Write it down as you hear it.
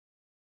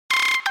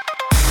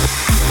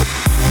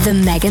The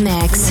Mega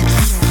Mix.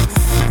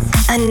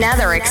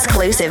 Another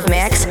exclusive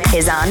mix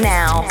is on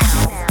now.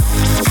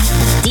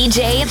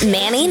 DJ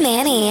Manny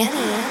Manny.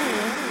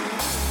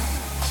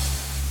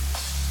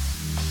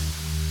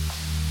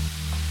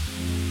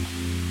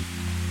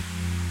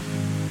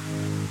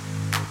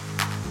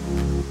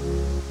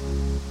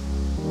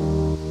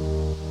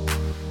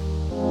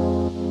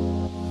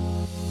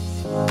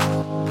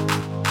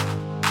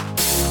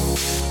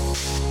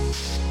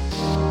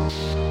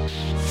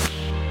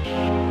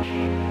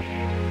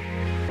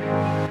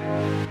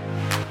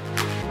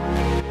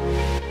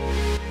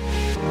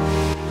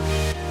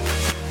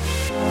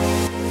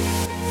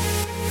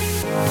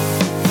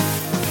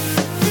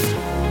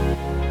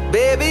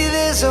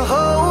 There's a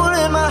hole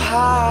in my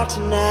heart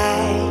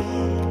tonight.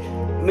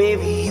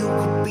 Maybe you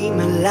could be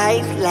my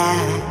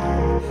lifeline.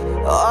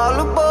 All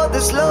aboard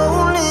this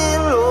lonely,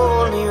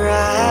 lonely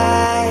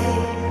ride.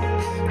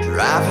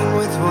 Driving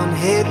with one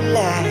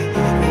headlight.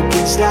 We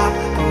can stop,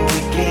 but we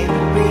can't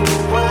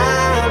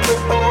rewind.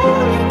 But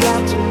all you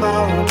got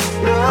tomorrow,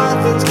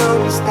 nothing's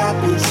gonna stop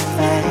this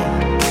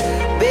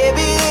fight.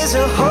 Baby, there's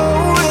a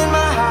hole in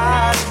my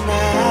heart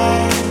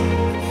tonight.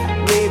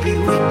 Maybe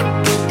we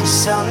could beat the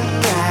sunrise.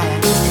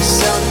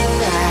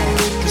 Sunrise,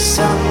 the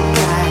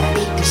sunrise,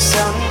 the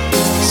sun,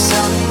 the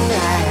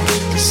sunrise,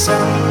 the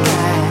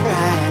sunrise,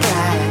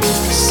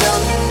 the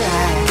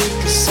sunrise,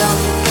 the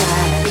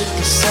sunrise,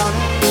 the sun,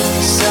 the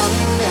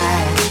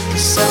sunrise, the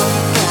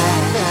sunrise.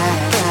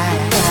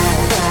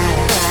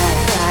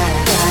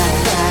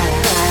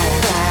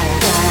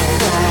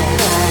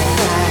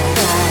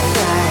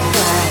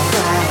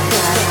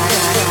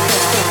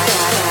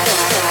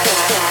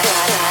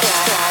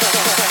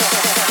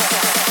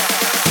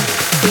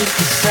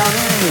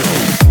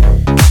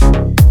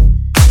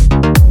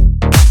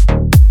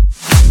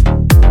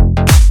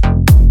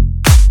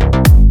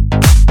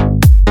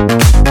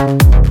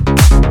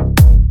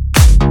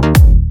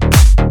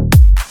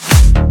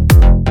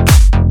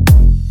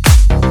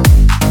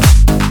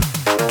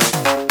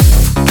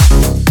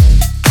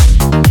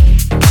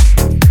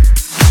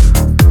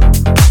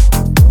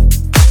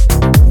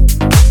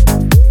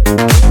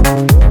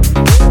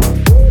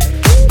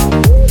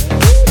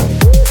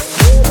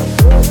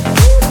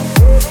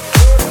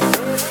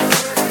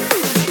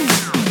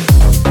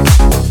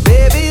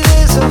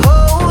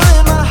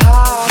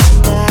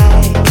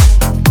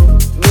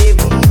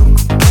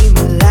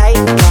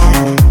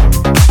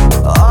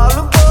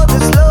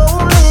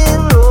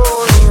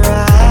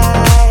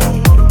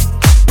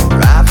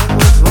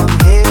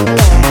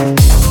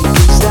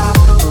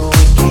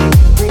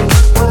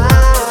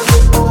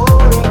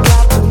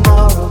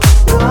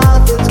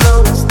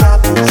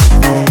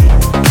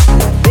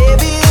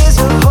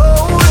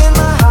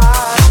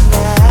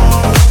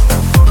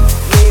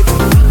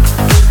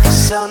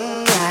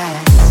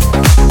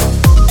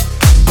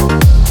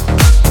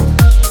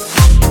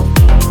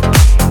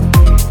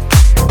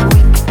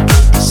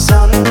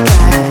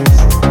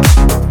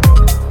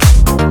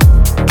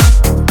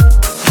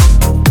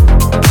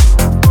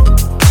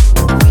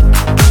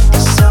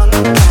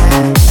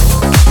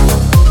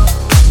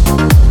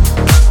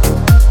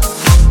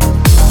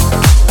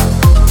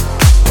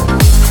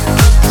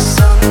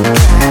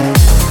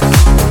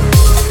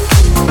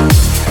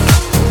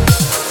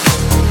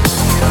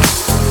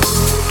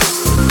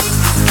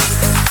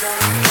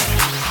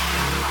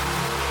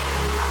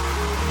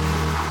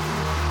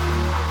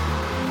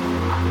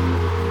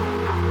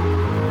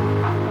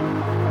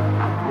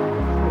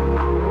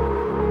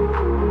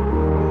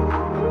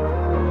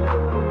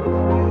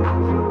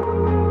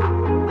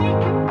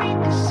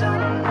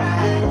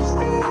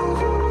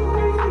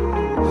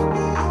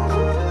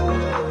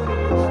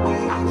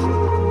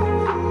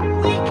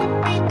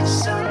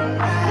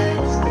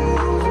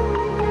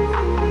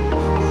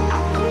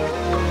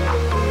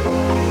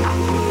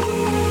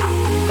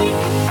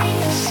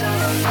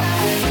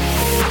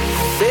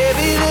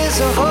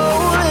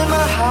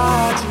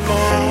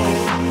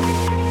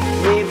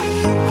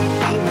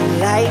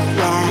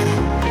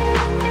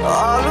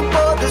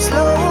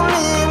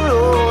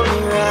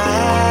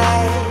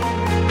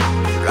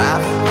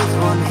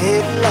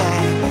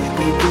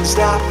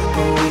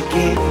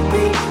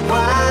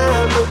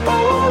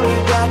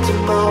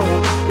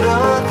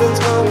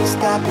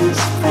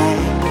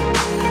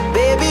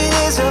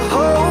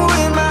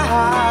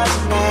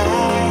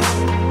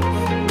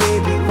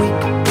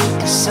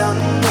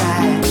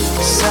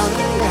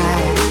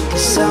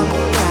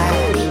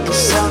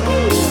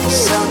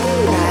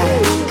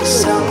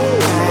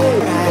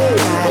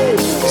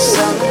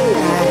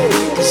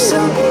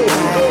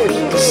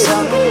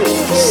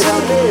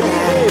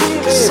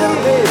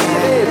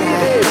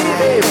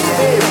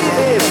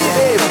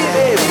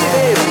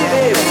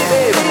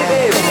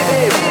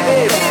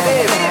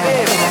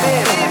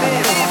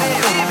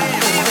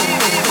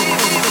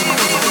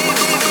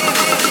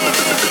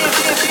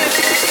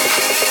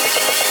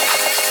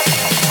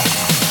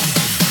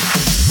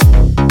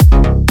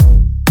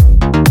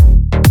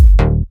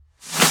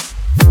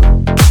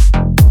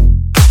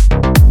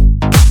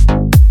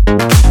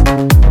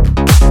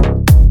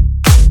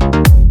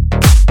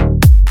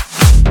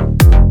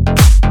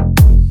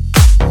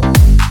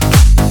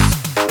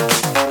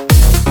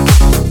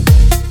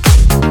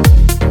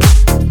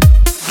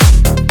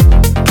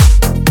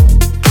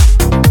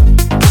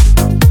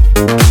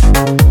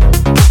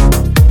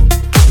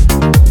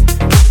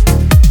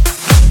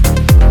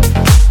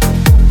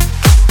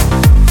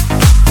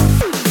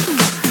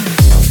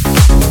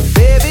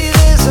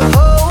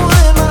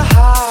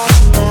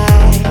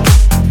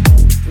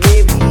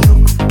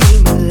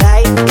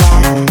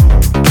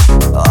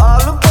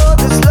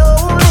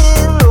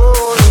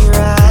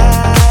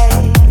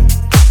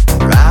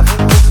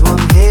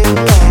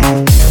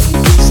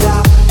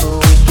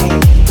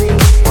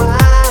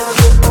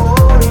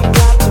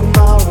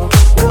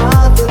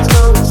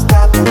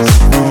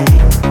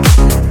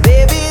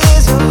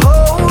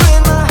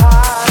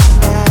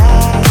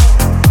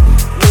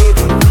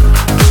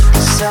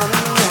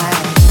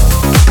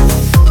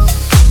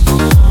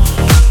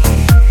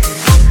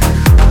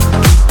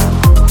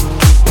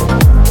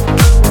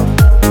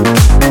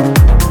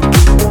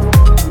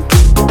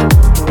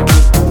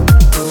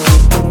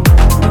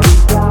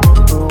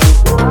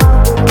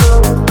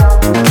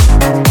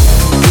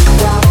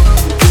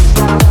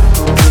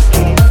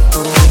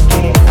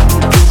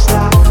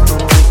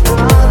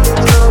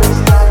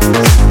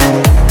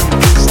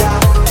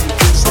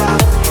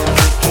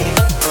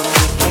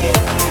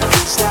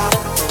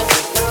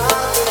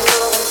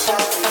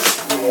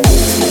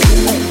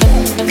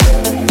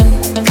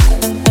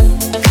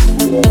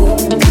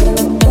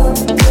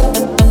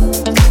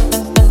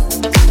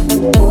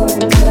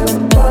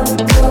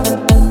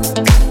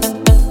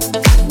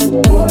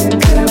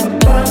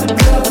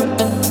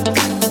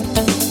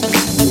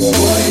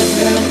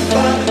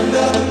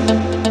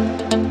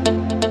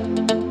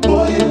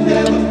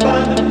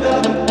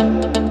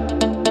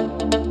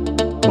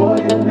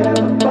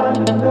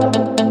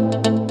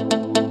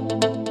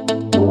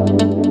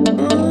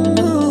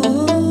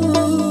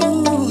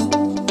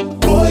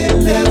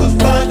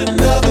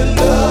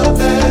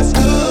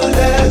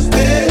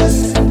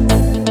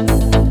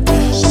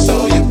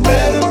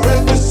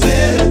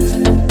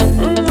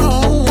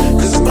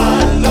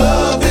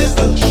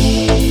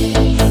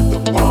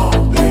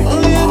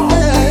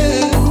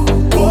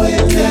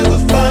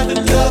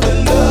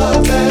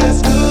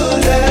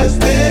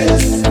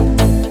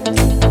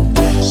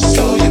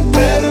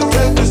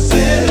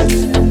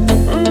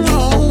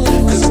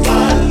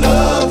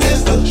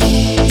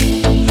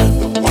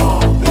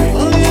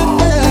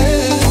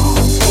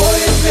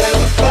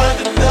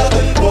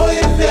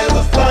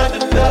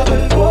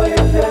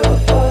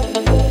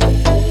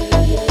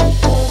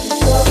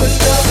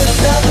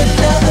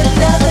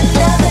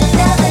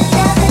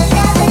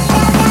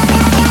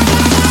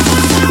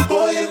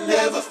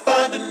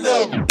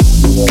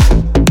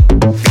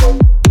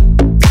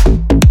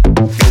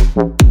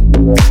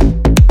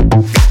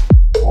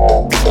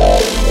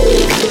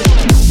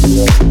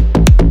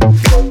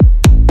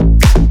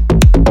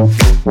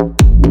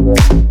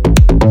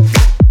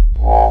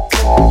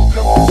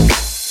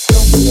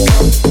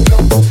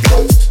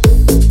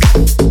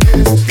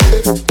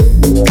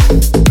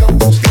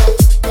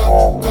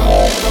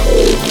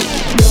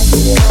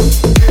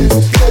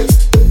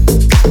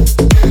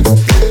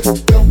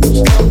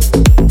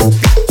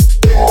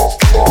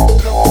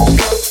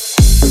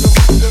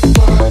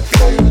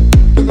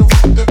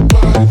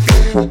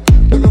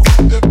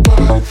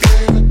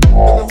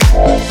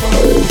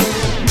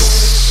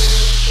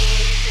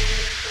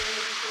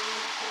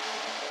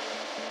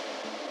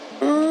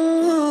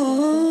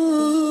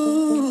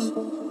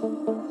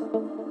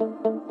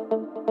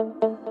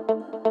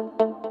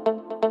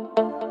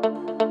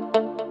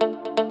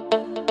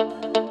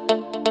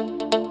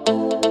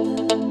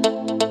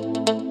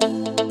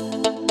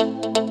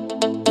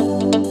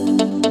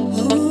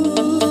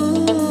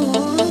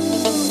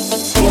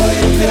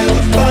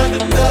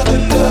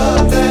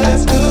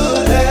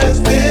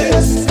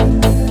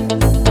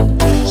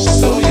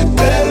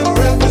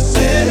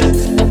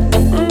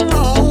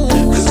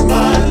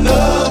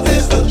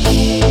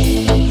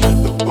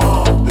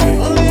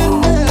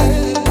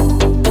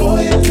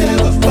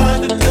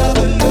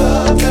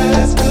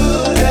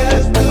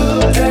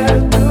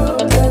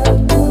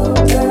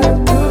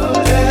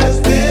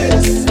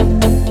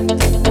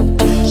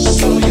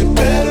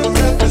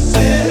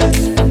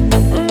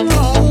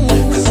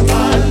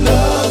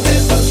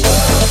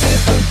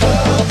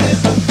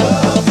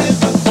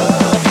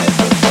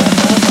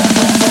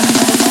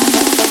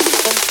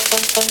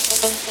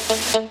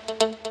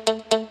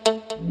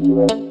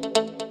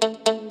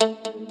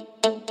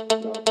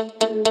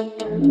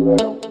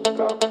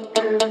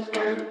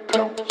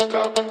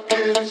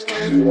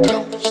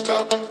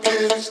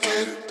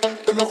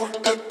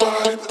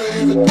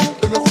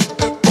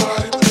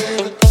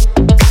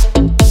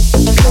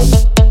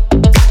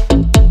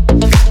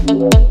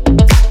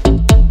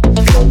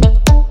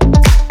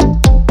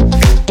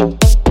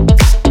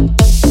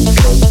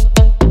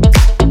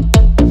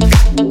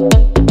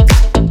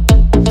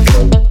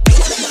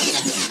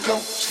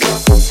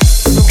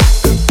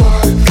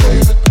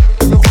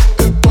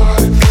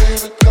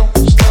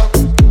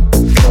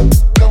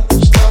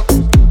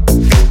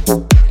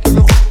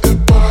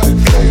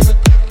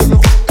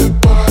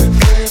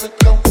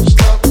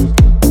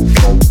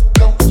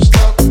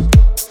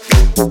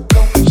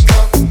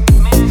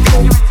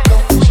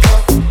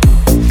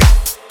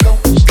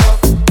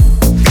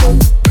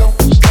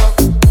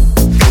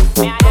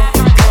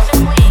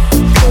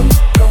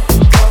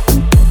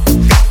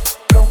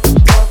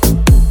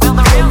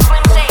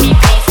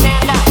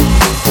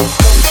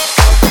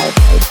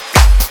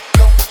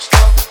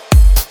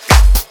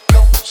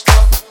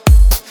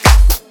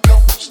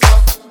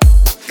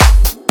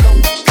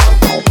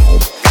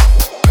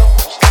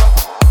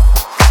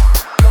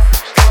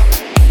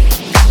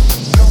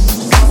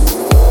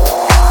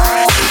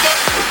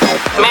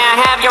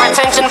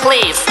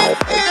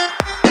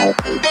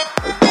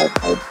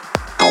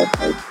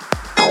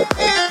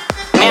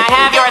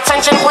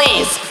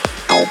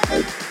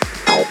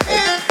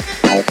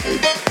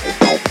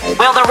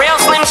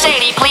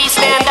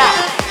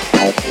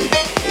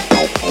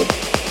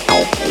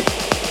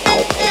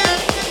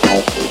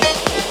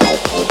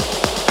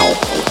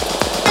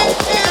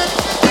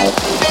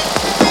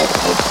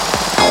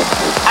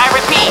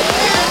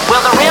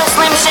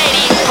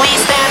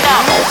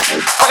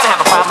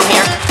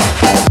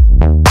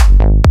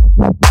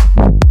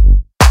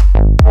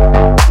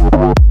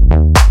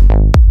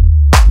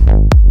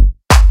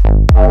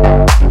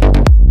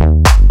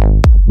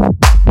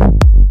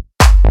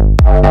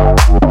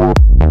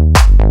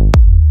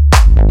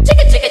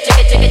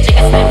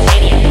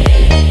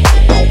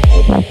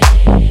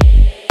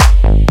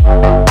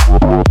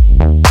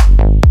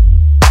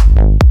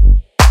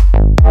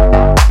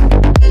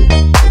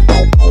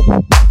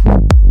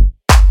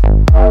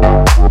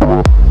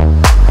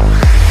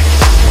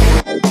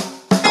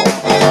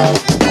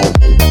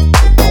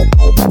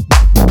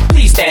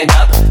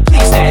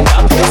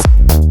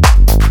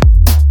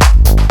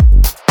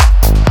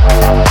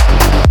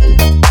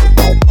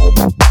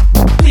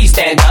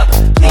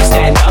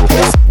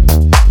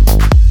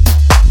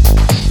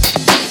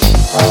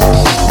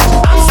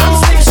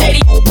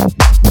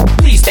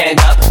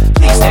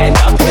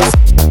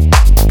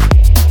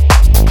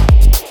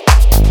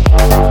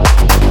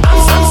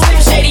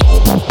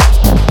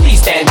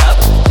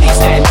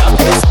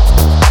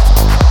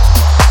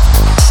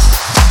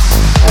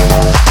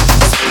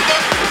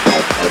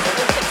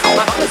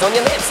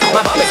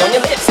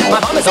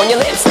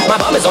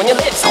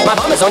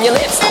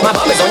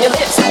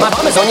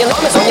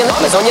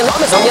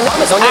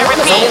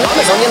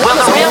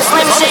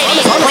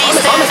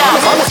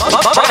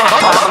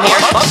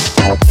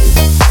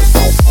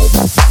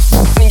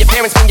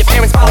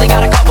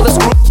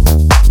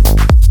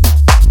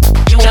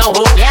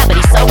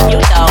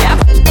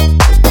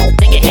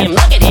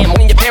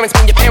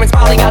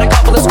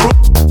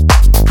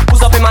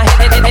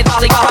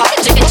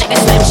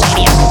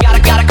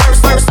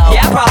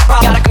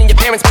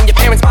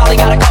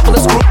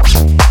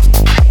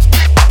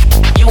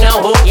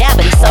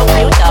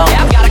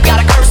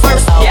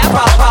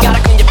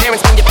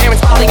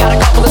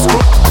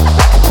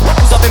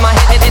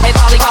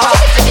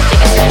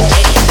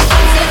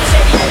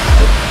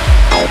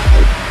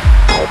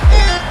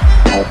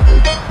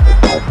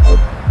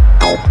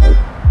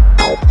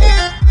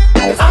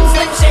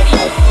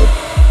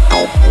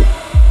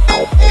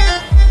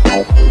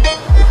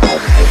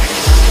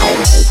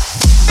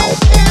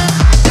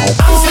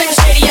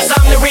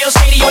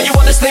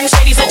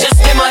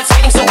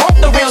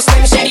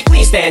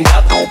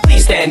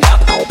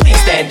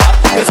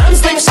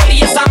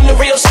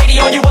 Slim Shady,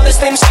 all you other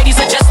Slim Shadys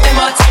are just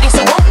imitating.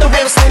 So won't the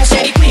real Slim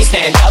Shady please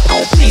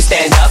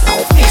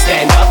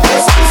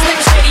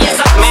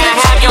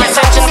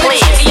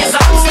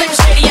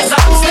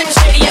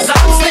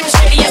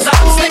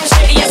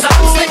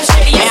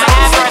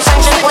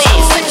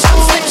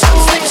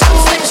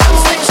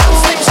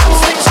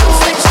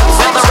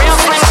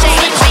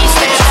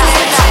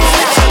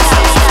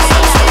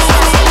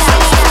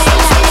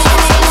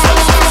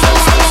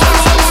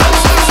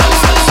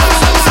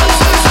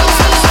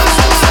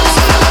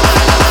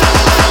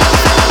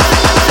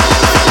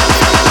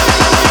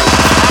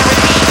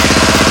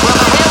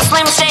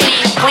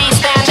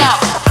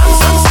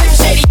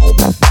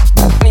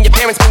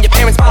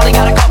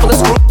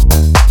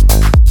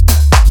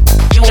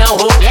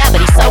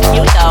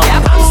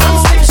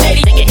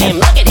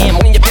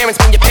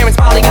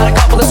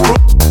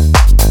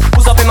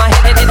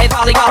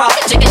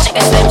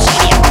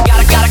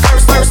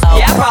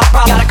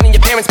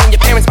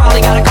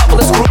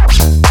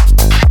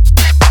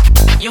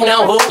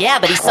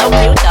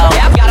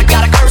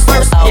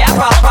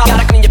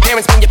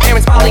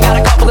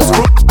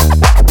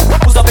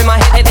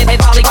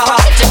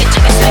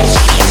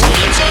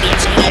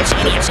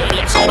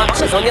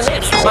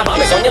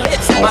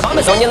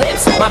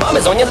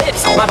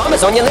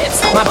is on your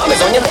lips. My bum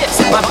is on your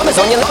lips. My bum is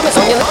on your lips.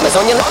 On your lips.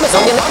 On your lips.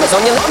 On your lips.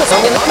 On your lips. On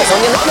your lips. On your lips. On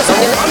your lips. On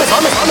your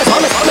lips.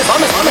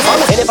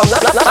 And if I'm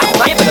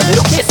not giving a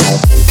little kiss.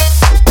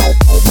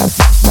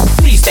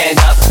 Please stand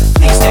up.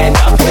 Please stand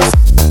up.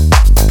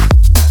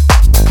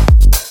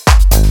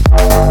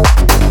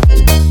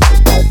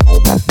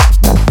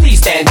 Please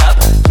stand up.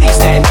 Please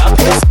stand up.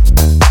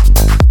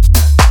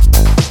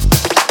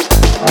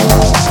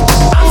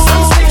 I'm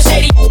Slim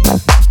Shady.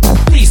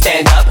 Please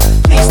stand up.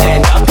 Please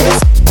stand up.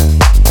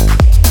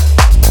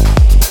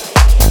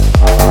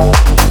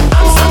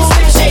 I'm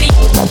Slim Shady.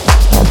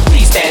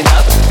 Please stand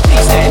up.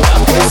 Please stand up.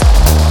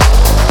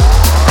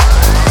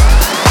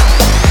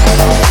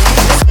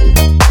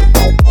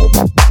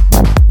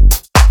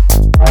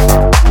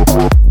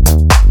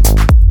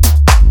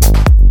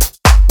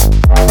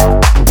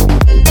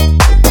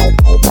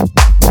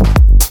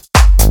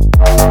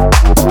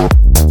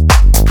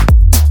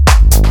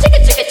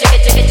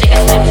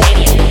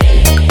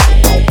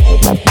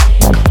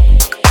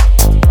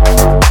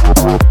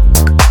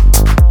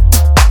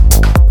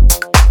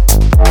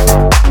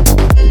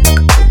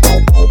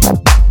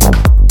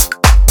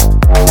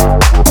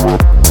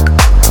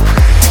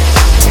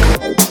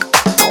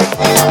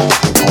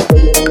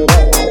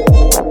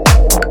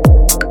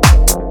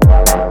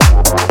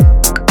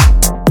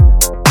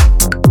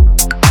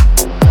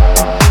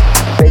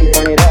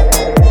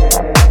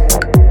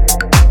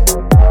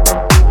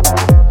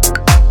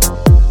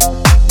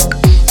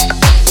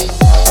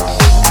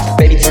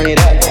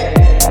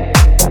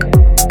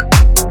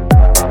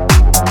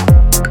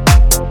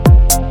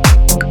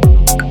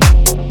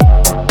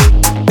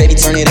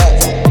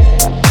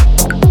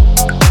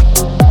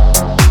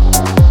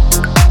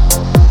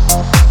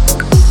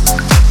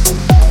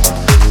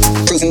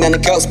 On the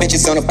coast,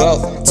 bitches on a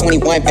boat.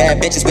 21 bad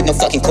bitches with no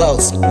fucking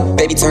clothes.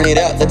 Baby, turn it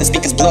up, let the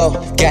speakers blow.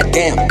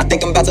 Goddamn, I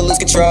think I'm about to lose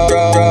control.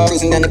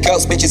 Cruising down the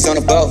coast, bitches on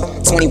a boat.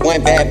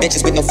 21 bad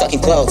bitches with no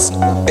fucking clothes.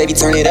 Baby,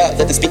 turn it up,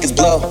 let the speakers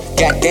blow.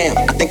 Goddamn,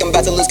 I think I'm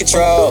about to lose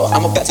control.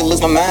 I'm about to lose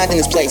my mind in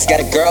this place.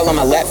 Got a girl on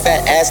my lap,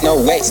 fat ass, no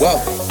waist. Whoa,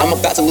 I'm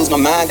about to lose my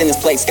mind in this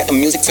place. Got the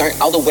music turned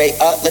all the way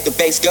up, let the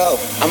bass go.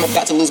 I'm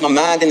about to lose my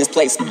mind in this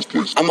place.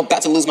 I'm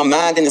about to lose my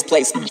mind in this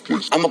place.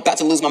 I'm about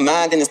to lose my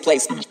mind in this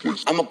place.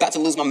 I'm about to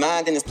lose my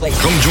mind in this place.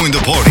 Come join the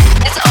party.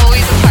 It's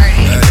always a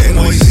party. At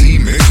NYC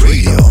Mix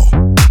Radio.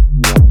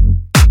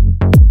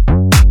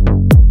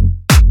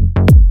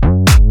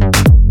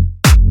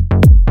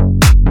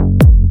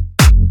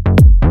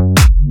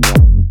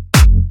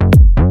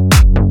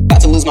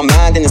 About to lose my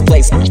mind in this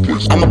place.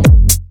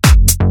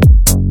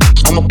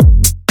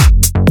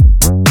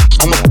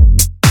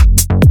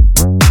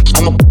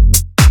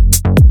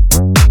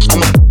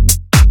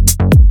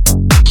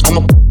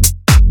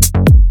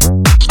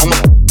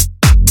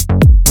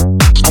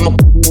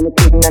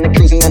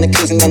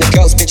 Cruising on the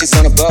coast, bitches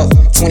on a boat.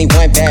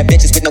 21 bad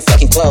bitches with no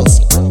fucking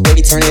clothes.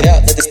 Baby, turn it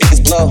up, let the speakers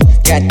blow.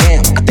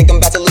 Goddamn, I think I'm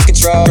about to lose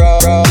control.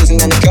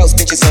 Cruising on the coast,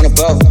 bitches on a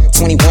boat.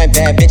 21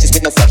 bad bitches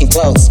with no fucking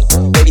clothes.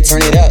 Baby,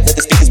 turn it up, let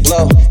the speakers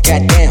blow.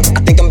 Goddamn,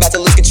 I think I'm about to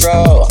lose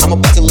control. I'm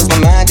about to lose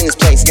my mind in this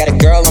place. Got a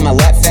girl on my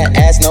lap, fat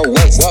ass, no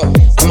waist. Whoa,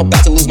 I'm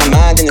about to lose my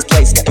mind in this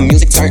place. Got the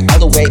music turned all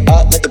the way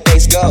up, let the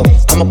bass go.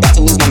 I'm about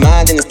to lose my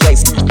mind in this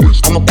place.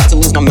 I'm about to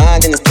lose my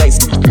mind in this place.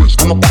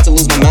 I'm about to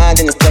lose my mind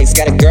in this place.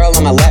 Got a girl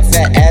on my lap,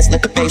 fat ass,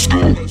 let the bass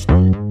go.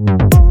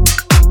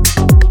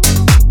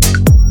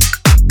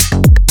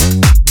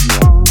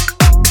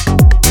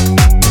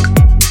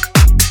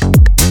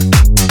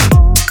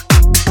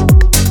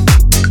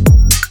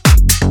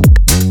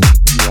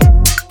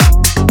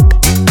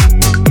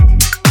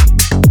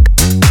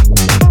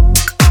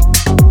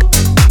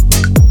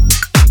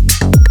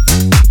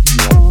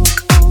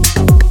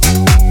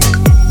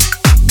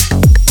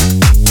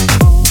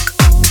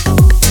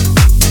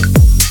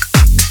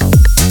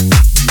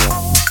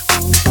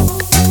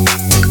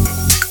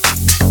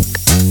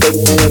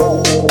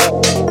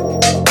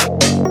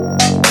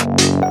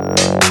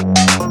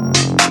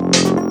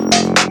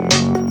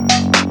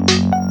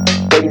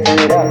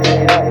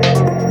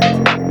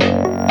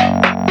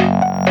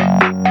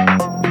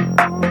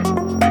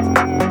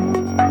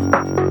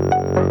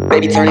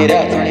 Baby, turn it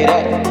up, turn it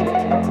up.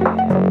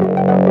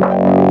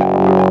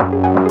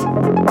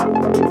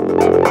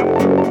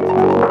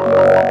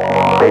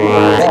 Baby,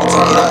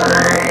 turn it up.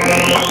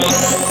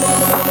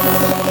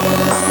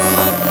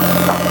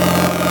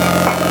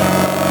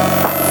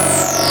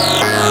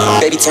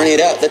 Baby, turn it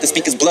up, let the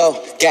speakers blow.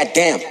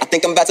 Goddamn, I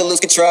think I'm about to lose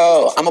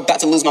control. I'm about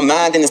to lose my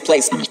mind in this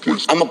place.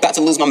 I'm about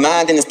to lose my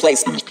mind in this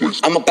place.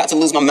 I'm about to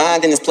lose my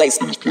mind in this place.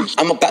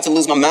 I'm about to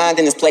lose my mind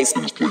in this place.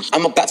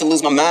 I'm about to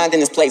lose my mind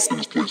in this place.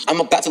 I'm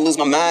about to lose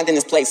my mind in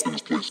this place.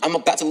 I'm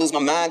about to lose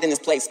my mind in this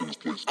place.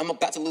 I'm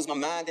about to lose my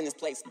mind in this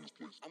place.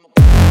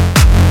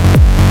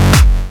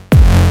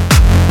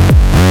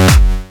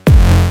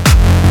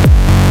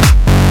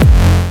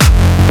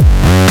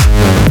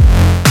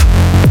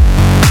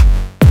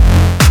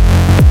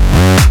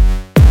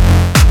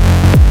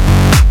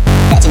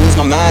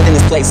 My mind in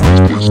this place.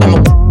 I'm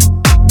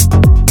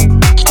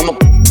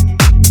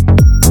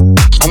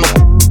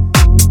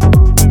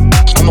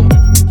a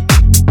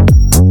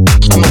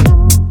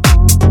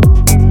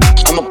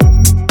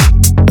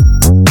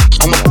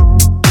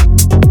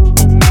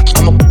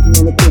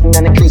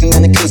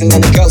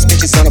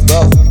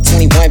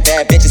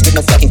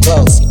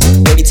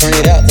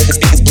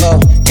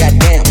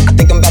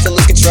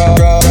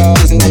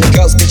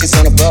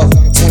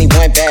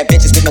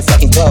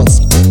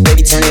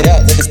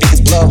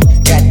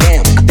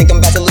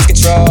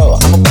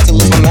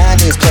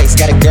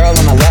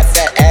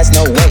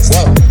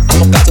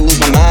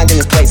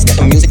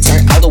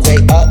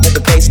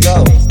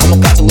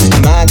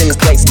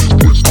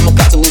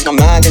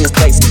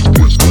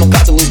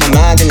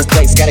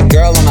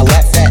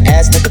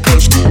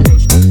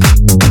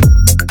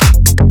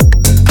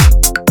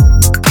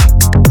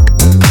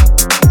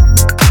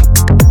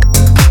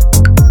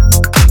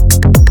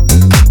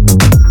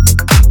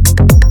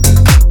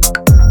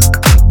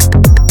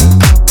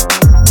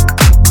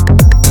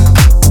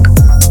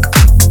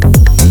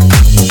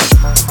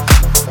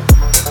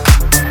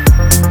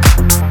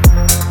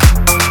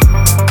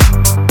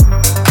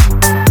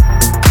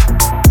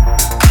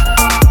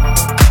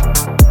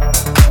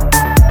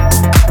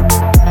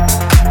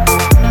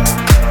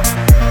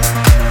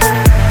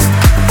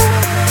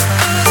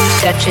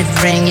touch it,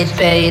 bring it,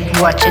 pay it,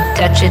 watch it,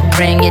 touch it,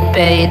 bring it,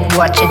 pay it,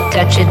 watch it,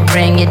 touch it,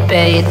 bring it,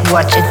 pay it,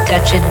 watch it,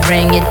 touch it,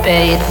 bring it,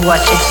 pay it,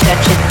 watch it,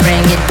 touch it,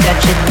 bring it,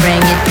 touch it, bring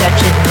it,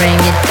 touch it,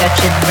 bring it, touch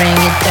it, bring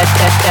it,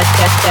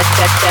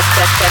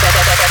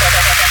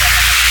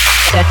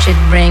 touch it,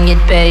 bring it,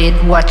 pay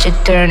it, watch it,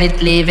 turn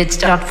it, leave it,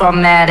 start,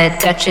 format it,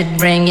 touch it,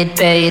 bring it,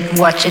 pay it,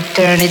 watch it,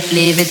 turn it,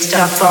 leave it,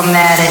 start,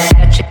 format it,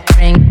 touch it,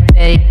 bring it,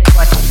 pay it,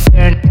 watch it,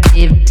 turn it,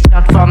 leave it,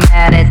 start,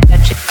 format it,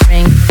 touch it,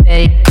 bring it,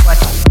 pay it,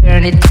 watch it,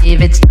 turn it,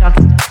 leave it, start,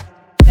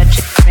 touch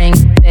it, bring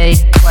it, pay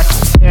it, watch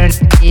it, turn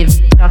it, leave it,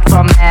 start,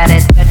 format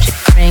it, touch it,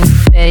 bring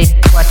it, pay it,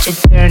 watch it,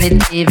 turn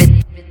it, leave it,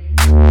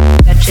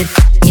 touch it,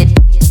 bring it,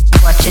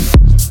 watch it,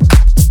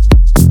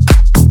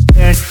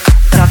 turn it,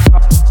 start,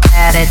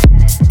 format it.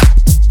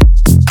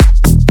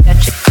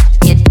 Touch it,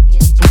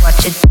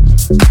 watch it,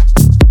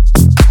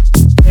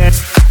 turn it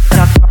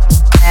up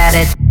at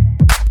it.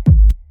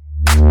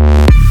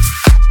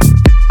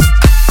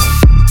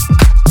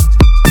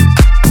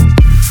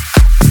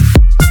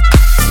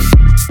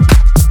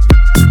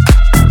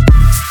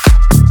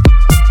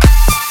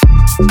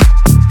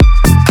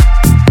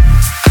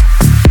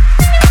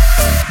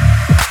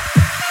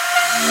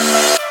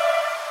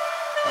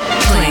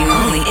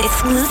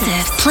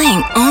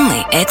 Playing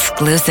only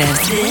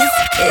exclusives. This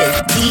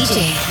is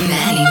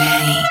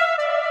DJ.MannyManny.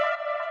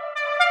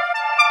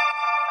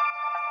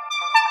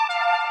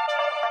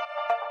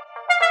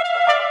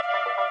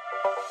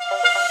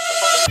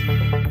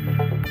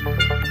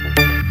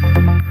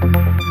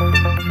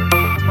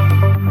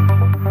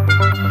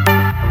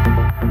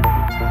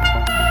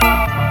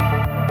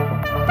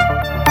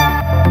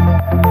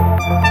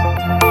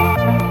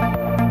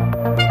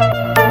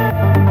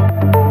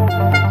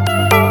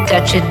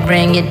 Touch it,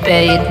 bring it,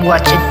 pay it,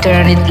 watch it,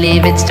 turn it,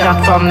 leave it,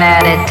 start,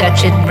 format it.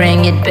 Touch it,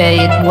 bring it, pay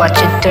it, watch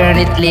it, turn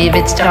it, leave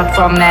it, start,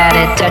 format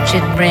it. Touch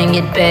it, bring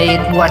it, pay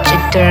it, watch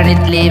it, turn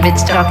it, leave it,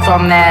 start,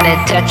 format it.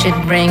 Touch it,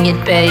 bring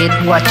it, pay it,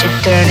 watch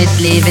it, turn it,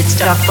 leave it,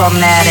 start,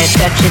 format it.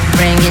 Touch it,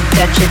 bring it,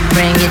 touch it,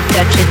 bring it,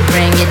 touch it,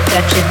 bring it,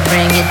 touch it,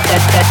 bring it,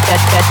 touch it,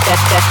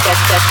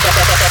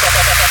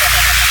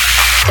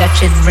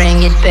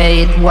 bring it,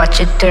 pay it, watch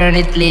it, turn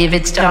it, leave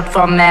it, start,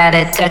 format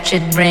it. Touch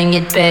it, bring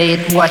it, pay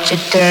it, watch it,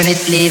 turn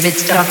it, leave it,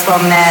 start,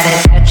 format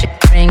it. Touch it,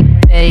 bring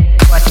it, pay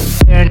it, watch it,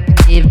 turn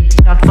it, leave it,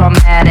 start,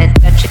 format it.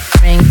 Touch it,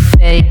 bring it,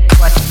 pay it,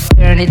 watch it,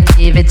 turn it,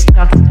 leave it,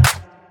 start.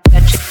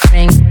 Touch it,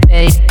 bring it,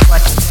 pay it,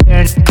 watch it,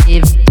 turn it,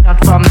 leave it,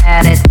 start,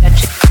 format it.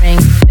 Touch it, bring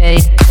it, pay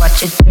it,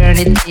 watch it, turn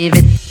it, leave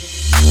it.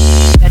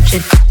 Touch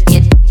it, bring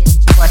it,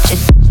 watch it,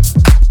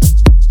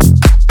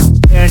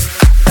 turn it,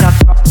 start,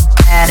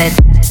 format it.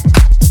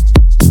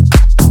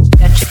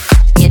 Touch it,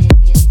 bring it,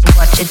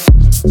 watch it,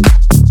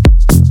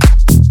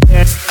 turn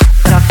it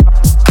up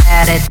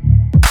at it.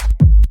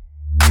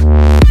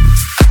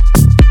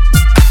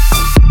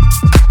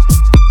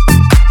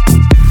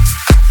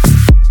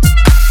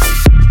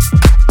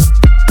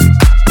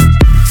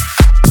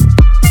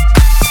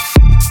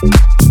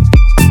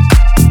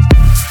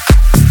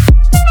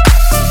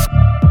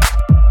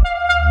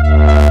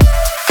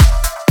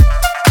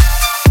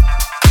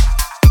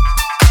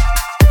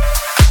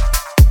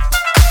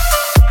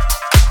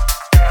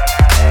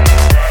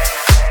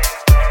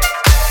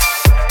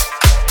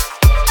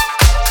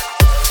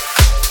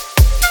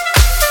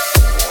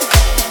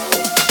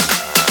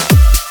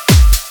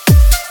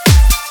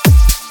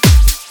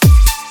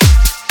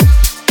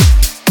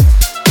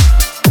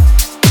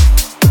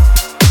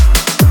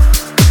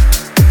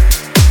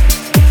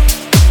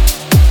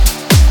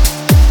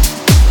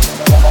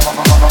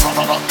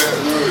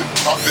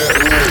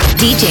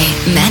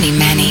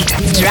 DJ.MannyManny,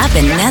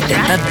 dropping nothing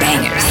but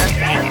bangers.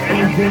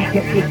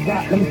 Get kicked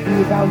out, let me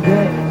see it out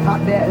good. Pop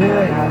that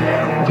hood,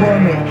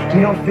 gourmet,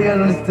 you don't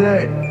feel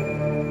understood.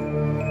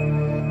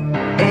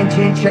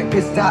 Engine check,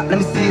 pit stop, let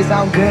me see it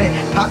sound good.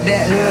 Pop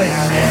that hood,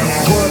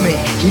 gourmet,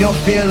 you don't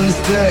feel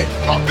understood.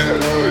 Pop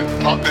that hood,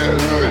 pop that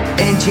hood.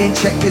 Engine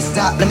check, pit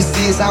stop, let me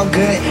see it sound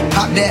good.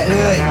 Pop that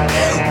hood,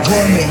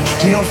 gourmet,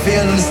 you don't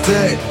feel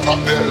understood. Pop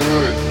that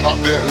hood, pop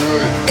that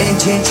hood.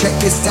 Engine check,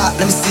 pit stop,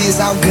 let me see it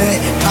sound good.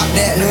 Pop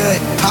that hood,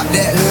 pop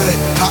that hood,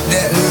 pop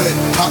that hood,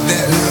 pop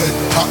that hood,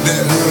 pop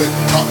that hood,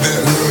 pop that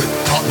hood,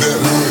 pop that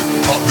hood,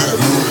 pop that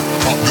hood,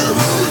 pop that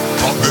hood,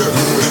 pop that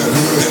hood,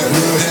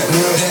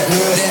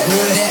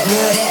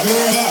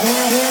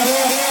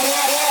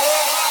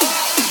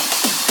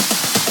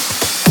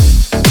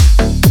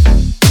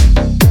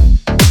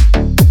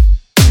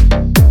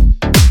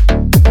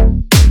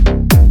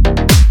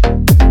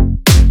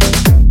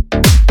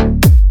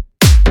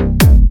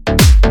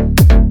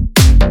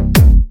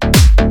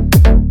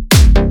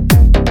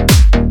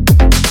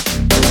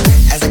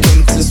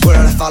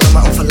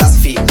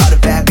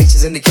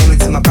 and they came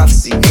into my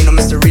prophecy. Ain't no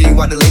mystery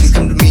why the ladies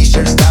come to me.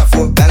 Shirt style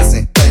for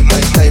balancing.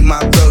 Play my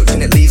approach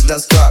and it leaves no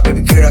scar. Baby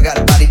girl, I got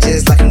a body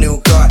just like a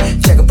new car.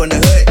 Check up on the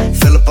hood,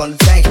 fill up on the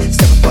tank,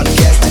 step up on the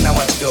gas, and I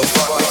want you to go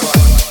far.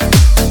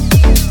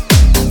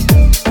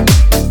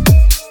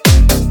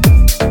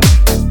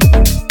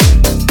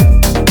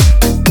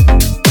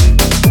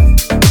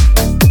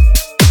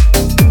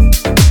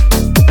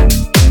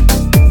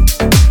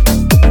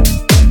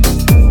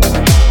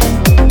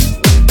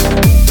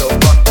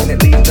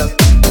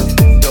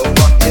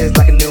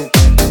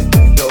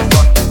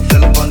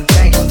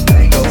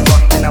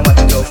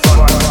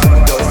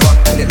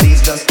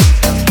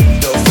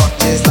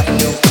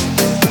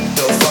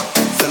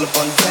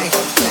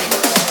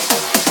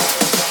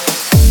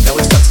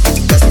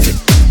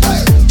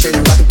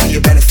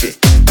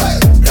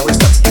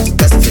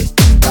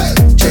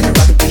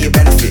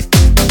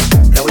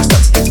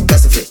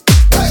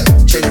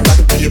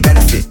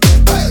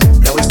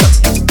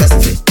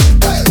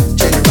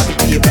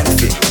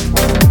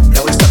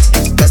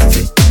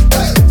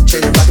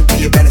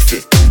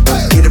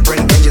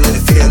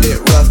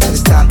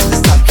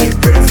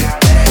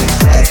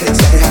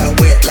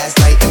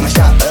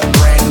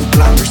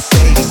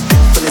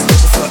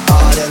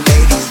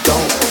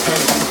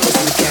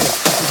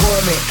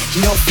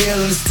 you don't feel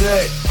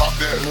understood. Pop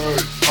that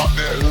hood, pop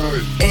that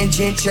hood.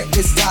 Engine check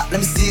this out, let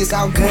me see it's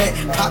all good.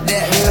 Pop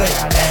that hood,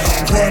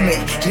 clear me,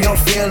 you don't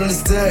feel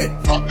understood.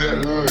 Pop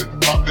that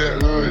hood, pop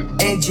that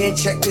hood. Engine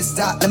check this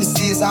out, let me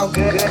see it's all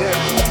good.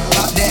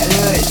 Pop that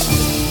hood.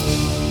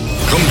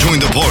 Come join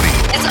the party.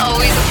 It's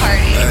always a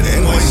party. At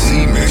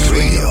NYC Mix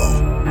Radio.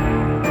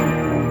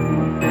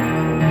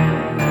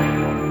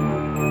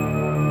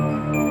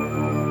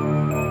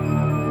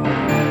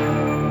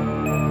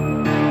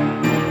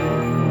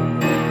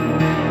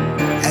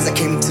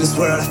 This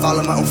world, I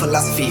follow my own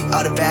philosophy.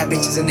 All the bad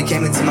bitches and they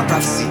came into my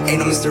prophecy. Ain't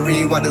no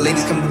mystery why the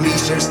ladies come to me.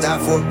 Shirt style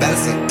for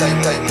balancing. Tell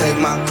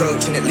you my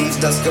approach and it leaves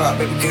the scar.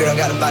 Baby girl, I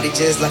got a body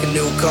just like a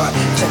new car.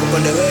 Check up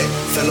on the hood,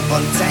 fill up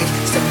on the tank,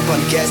 step up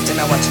on the gas, then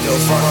I watch you go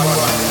far.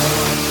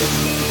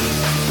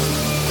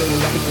 Play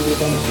the rocket to your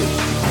benefit.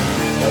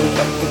 Now it's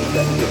about to get the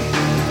best of it.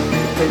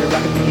 Play the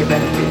rocket to your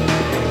benefit.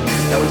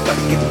 Now it's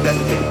about to get the best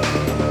of it.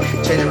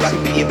 Play the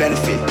rocket to your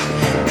benefit.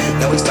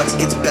 Now it's about to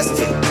get the best of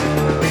it.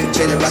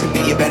 Chain and rock be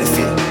your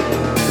benefit.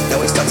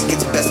 Now it starts to get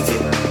the best of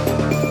it.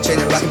 Chain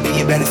and rock be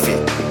your benefit.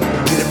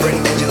 Get a brain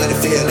engine, let it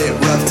feel it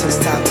rough till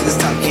it's time,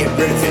 get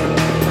rid of it.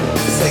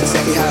 It's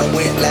exactly how it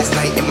went last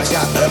night in my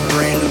shop. A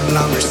brand new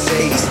blonde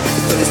Mercedes.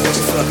 Put this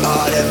picture for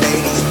all the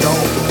ladies.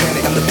 Don't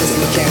panic, I'm the pussy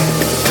mechanic.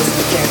 Pussy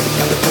mechanic,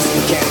 I'm the pussy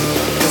mechanic.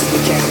 Pussy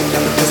mechanic,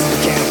 I'm the pussy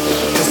mechanic.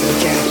 Pussy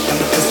mechanic, I'm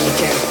the pussy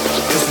mechanic.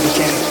 Pussy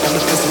mechanic, I'm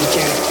the pussy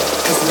mechanic.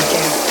 Pussy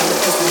mechanic, I'm the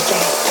pussy mechanic. I'm the pussy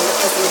mechanic. I'm the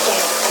pussy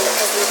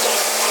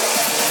mechanic.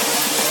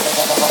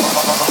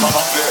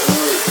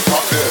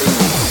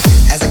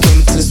 As I came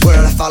into this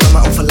world, I follow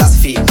my own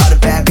philosophy. All the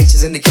bad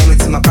bitches and they came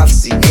into my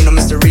prophecy. Ain't no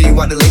mystery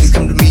why the ladies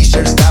come to me.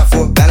 Shirt style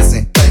for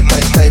balancing.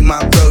 Tell you my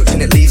approach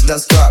and it leaves no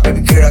scar.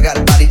 Baby girl, I got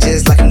a body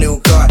just like a new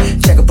car.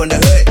 Check up on the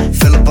hood,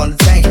 fill up on the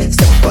tank,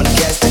 step up on the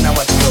gas, then I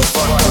watch you go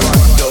far.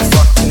 Go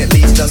fuck and it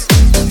leaves no scar.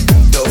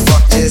 Go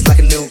fuck just like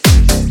a new.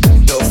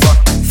 Go fuck,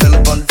 fill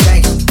up on the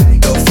tank.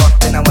 Go fuck,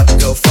 then I watch you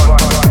go far.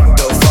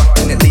 Go fuck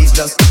and it leaves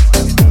no scar.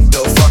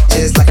 Go fuck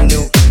just like a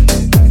new.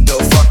 Go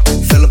fuck,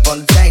 fill up on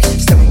the tank,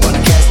 step up on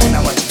the gas, then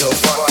I watch you go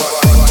far.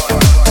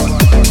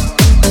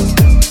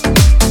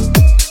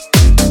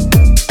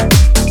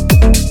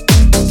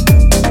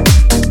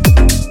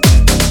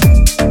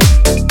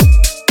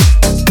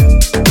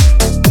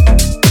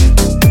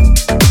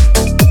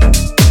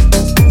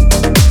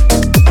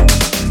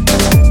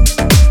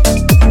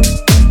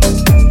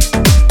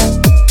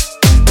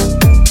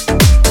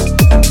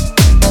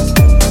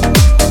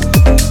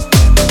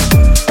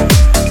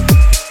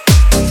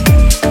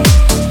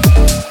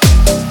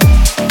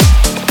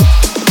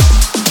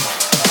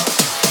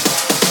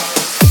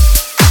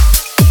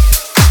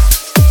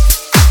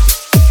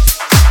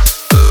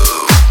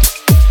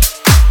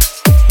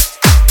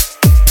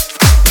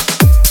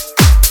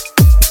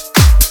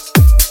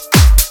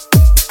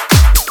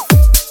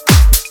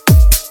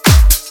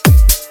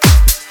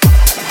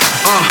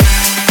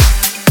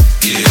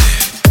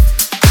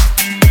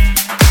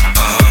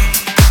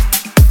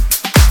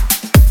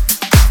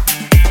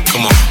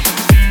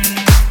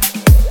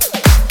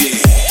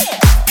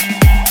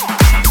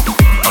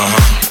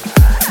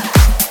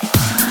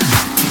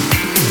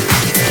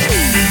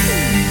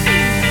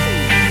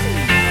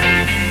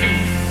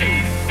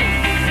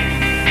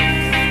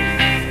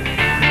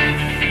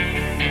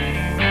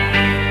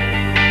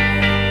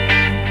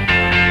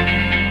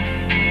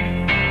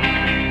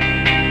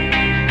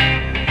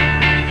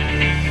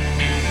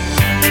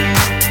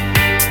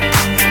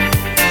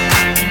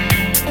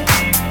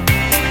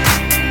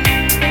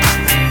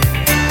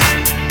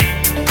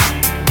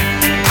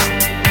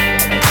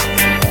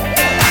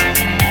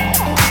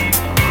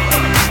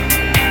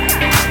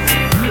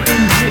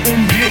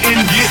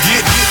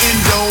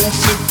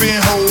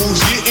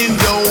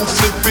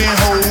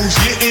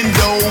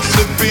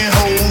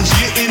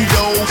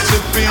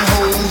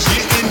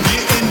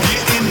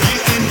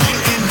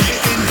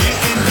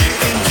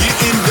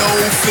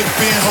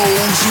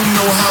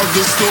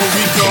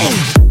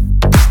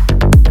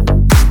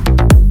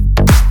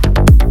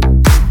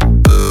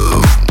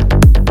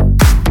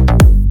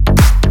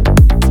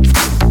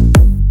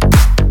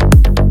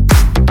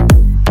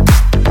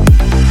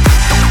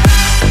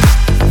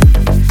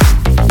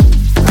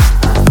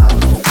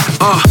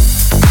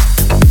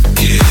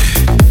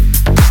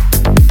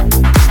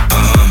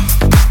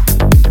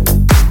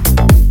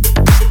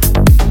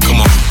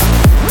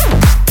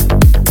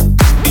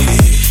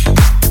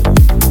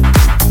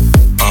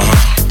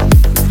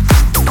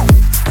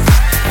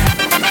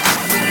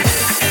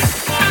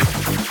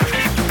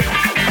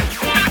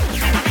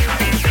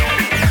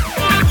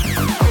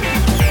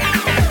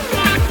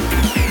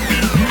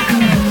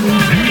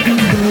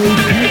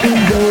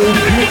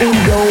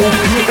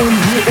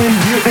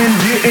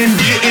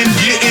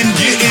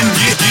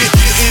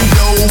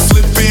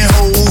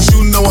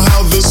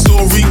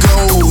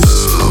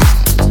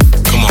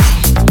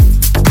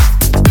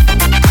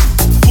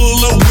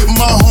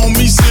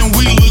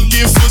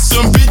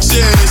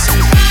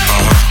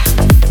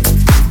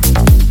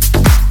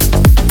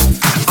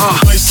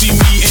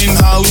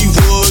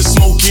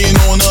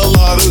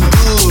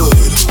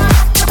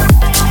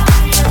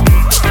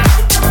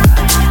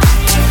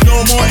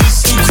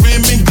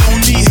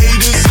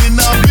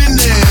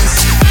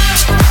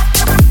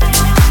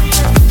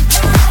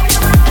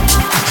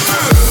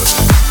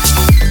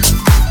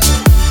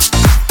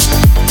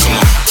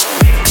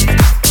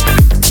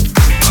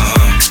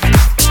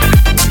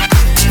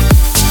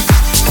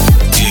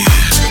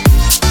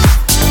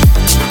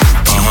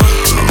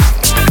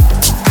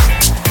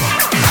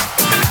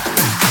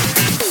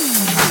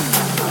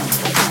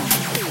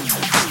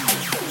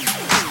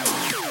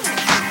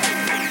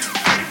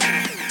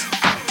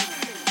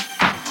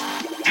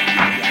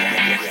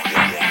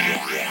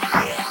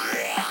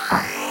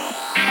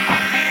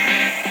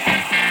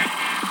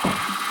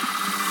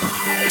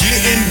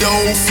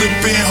 dough,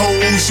 flipping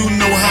hoes, you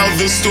know how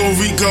the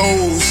story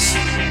goes.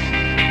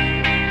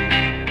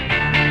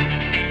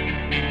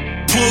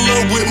 Pull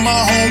up with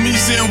my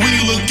homies and we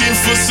looking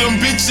for some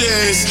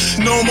bitches.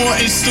 No more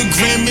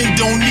Instagram and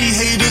don't need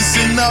haters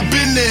in our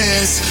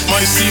business.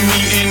 Might see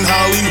me in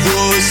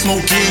Hollywood,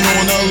 smoking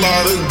on a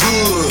lot of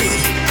good.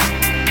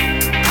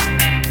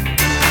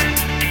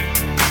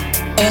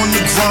 On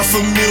the grind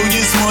for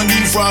millions, money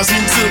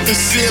rising to the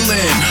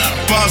ceiling.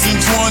 5s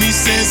and 20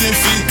 cents and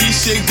 50,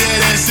 shake that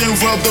ass and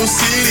rub those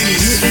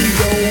cities. Getting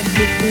dough,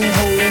 flipping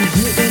hoes,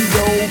 getting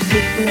dough,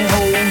 flipping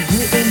hoes,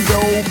 getting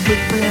dough,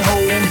 flipping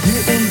hoes,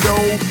 getting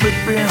dough,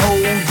 flipping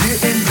hoes,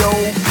 getting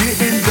dough,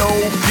 getting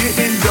dough,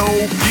 getting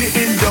dough,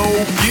 getting dough,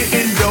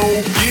 getting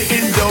dough,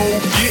 getting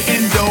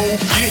dough,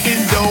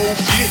 getting dough,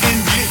 getting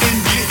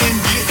dough,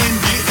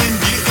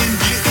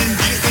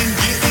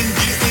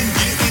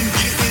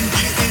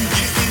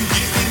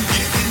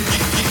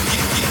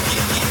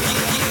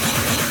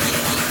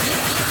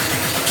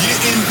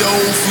 getting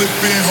dough,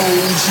 flipping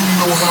hoes, you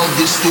know how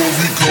the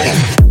story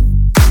goes.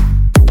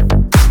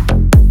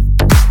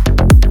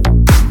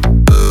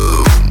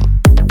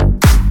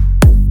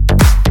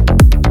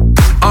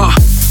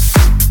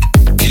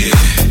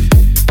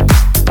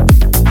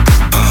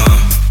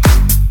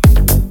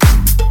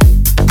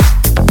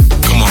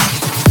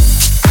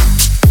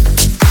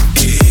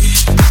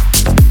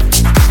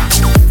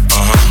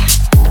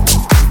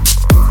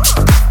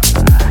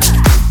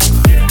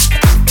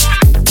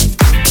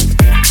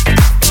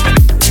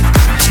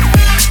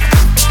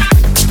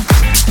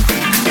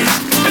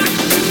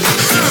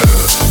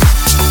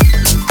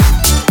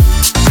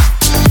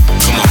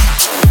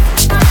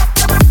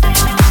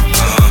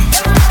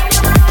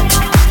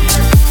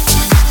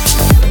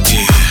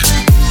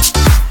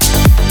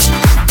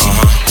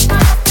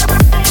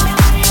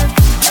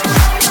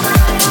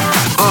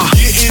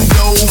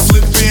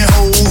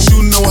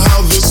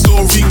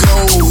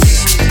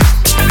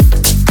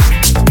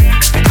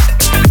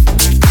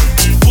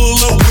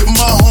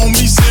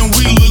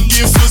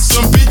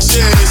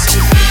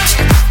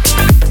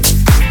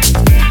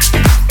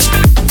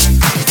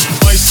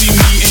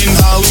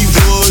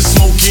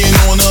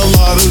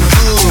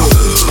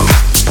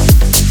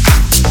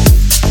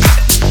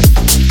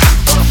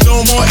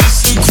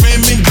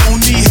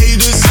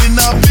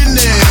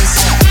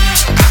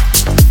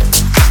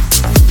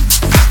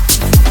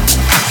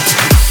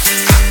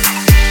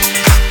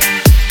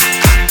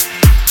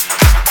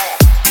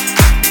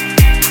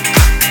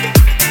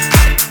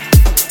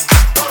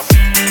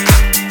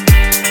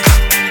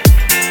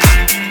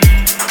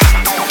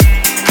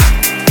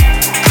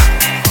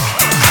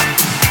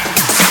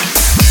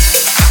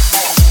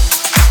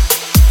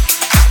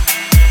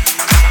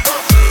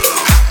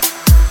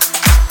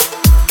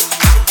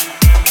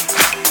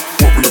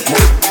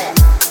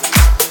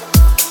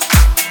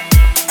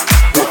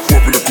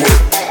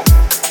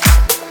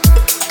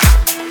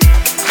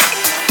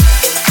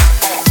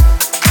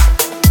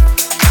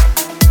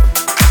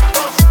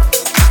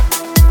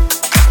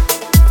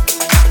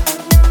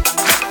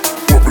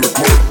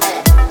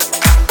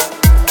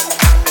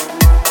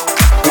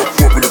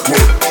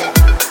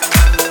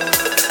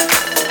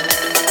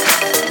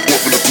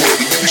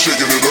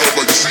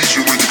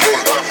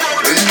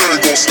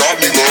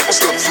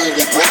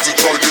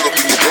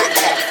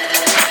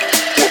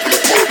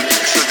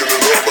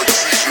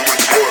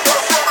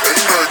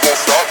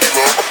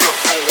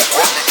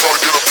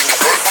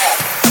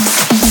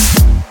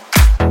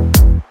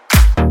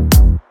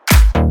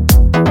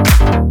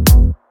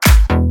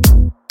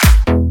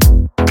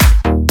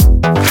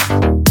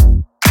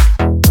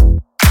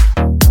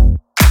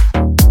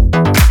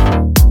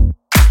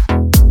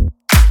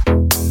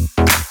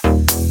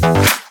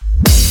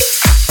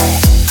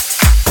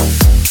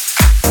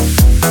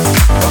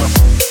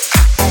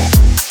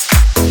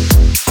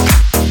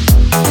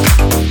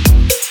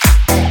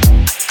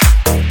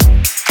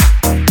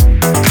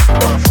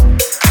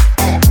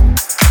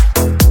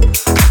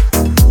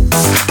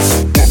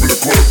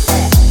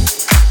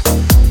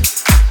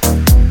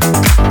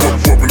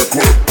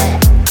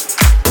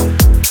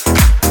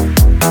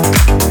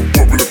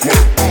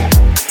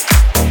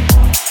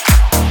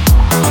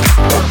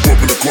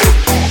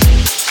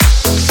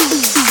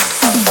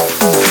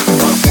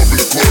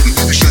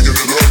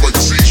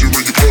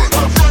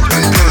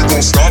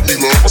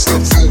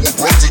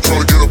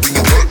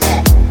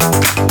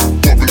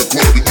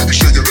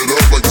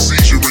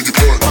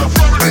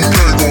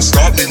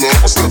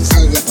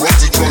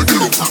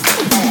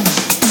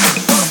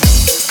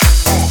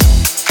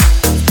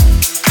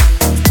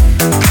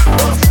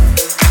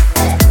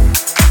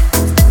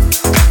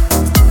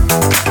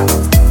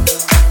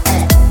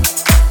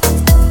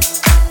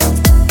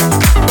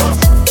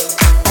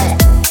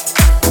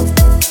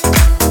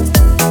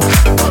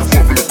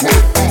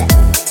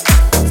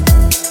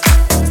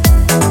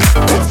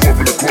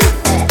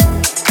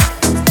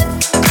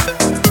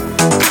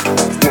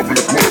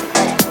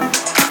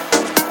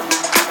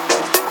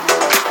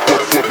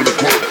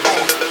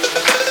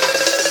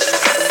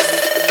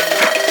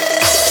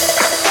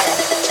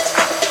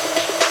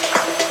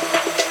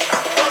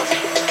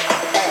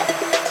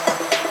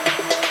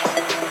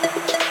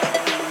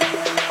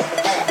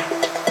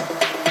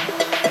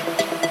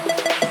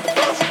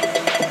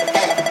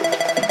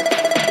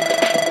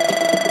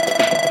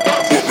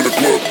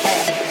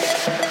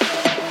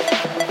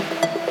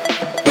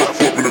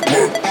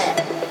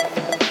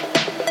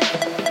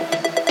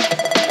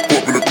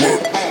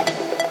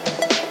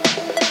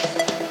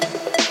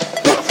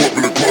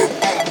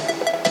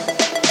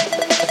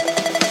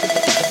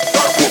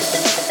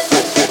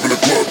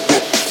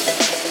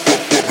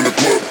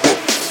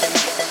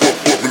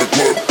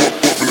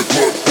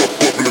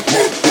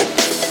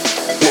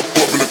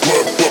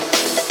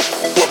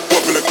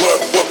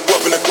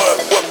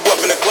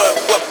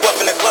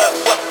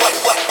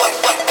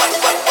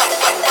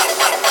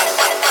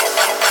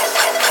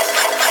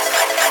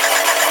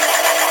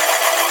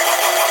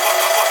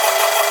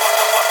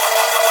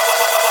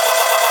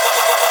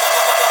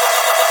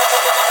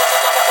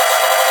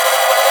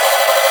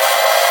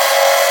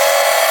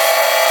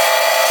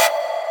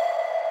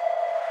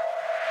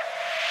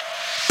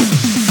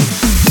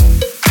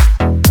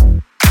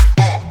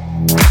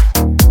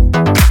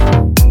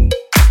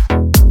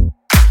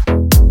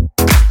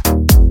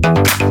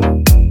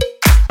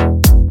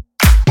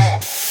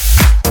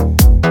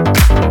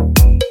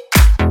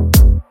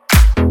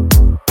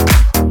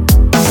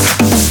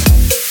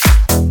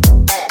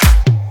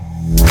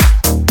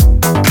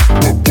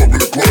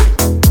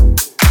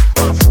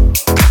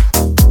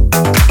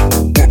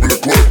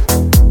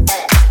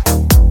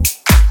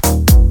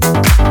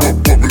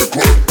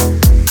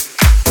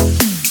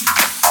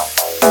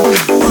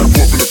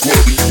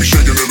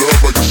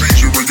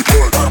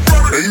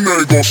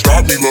 gon'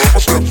 stop me, love. I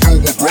step through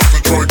with rocks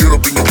and try to get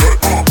up in your gut.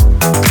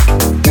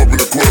 Up in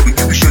the club and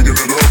you be shaking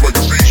it up like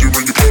a seizure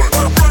in your butt.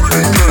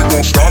 Ain't nothing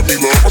gon' stop me,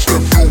 love. I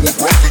step through with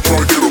rocks and try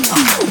to get up.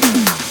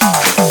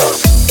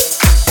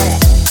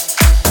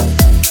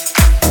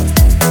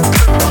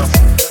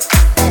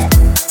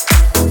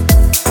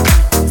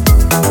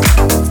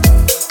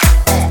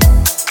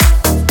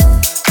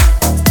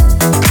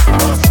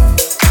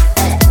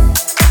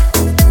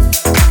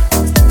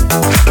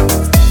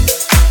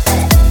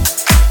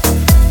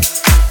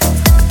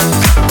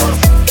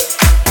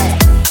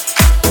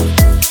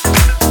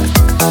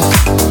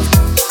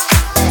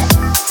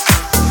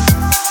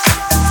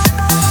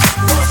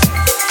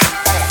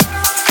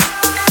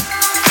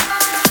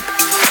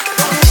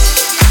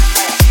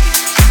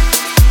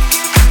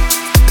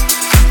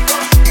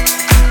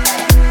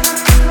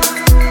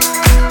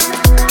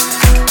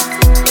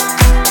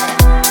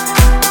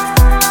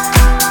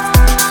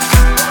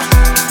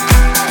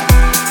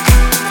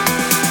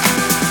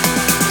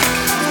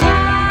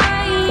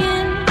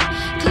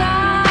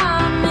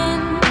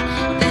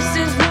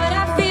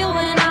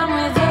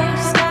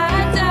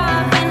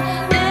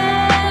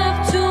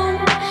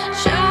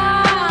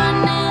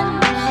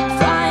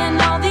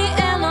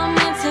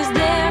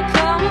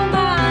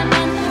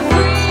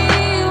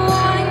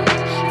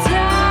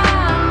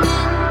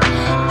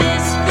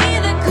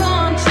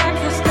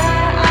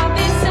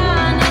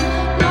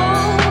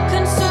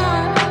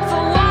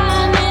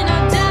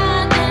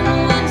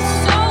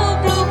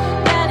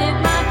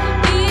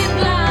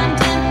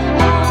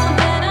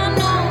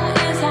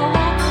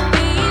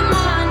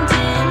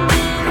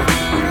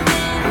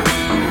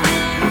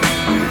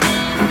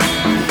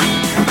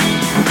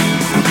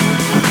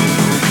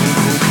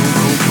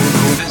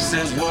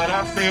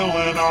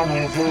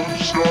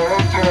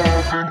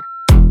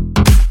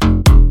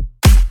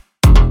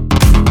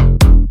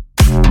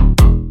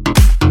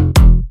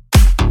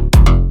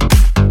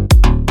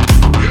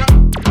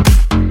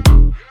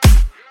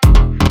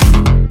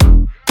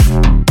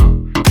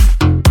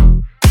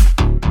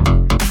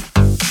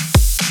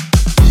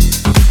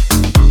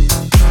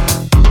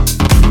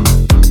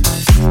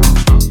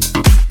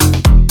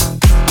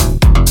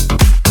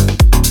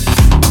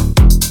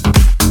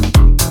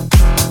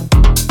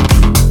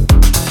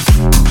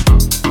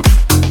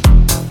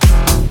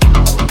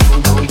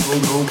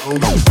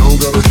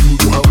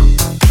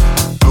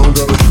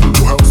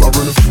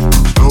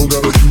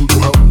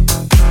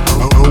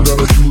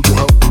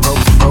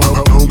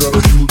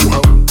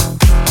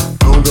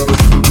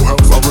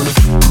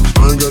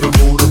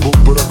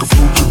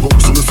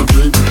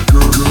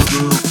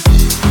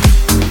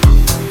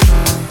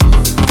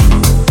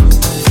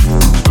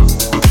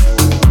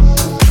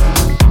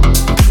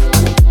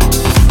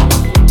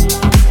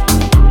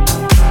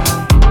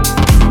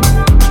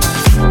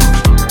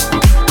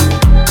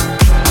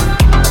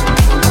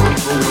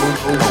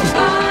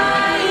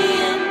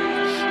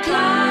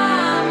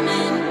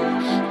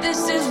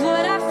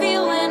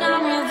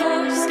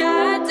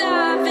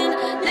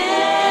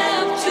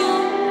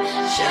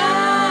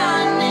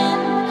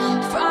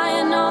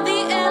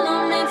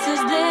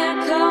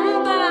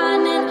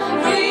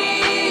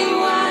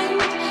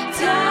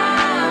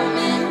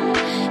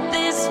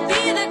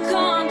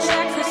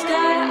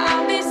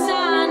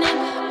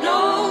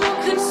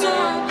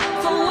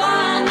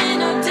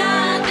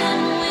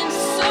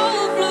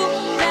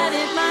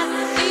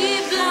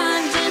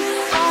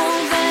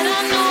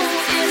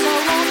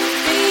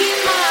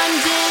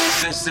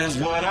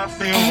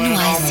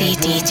 NYC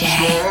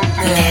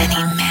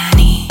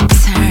DJ-MannyManny.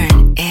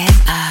 Turn it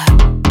up.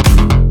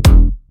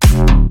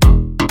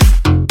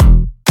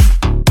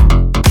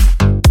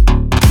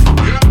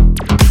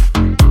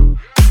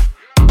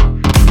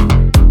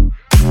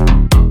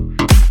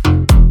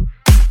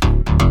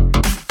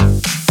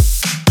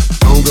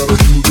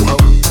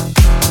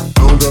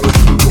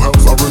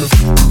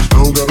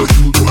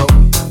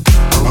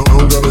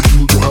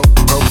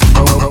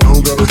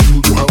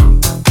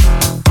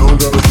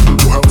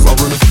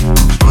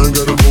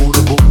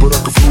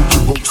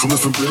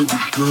 Listen, baby,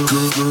 girl,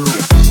 girl, girl.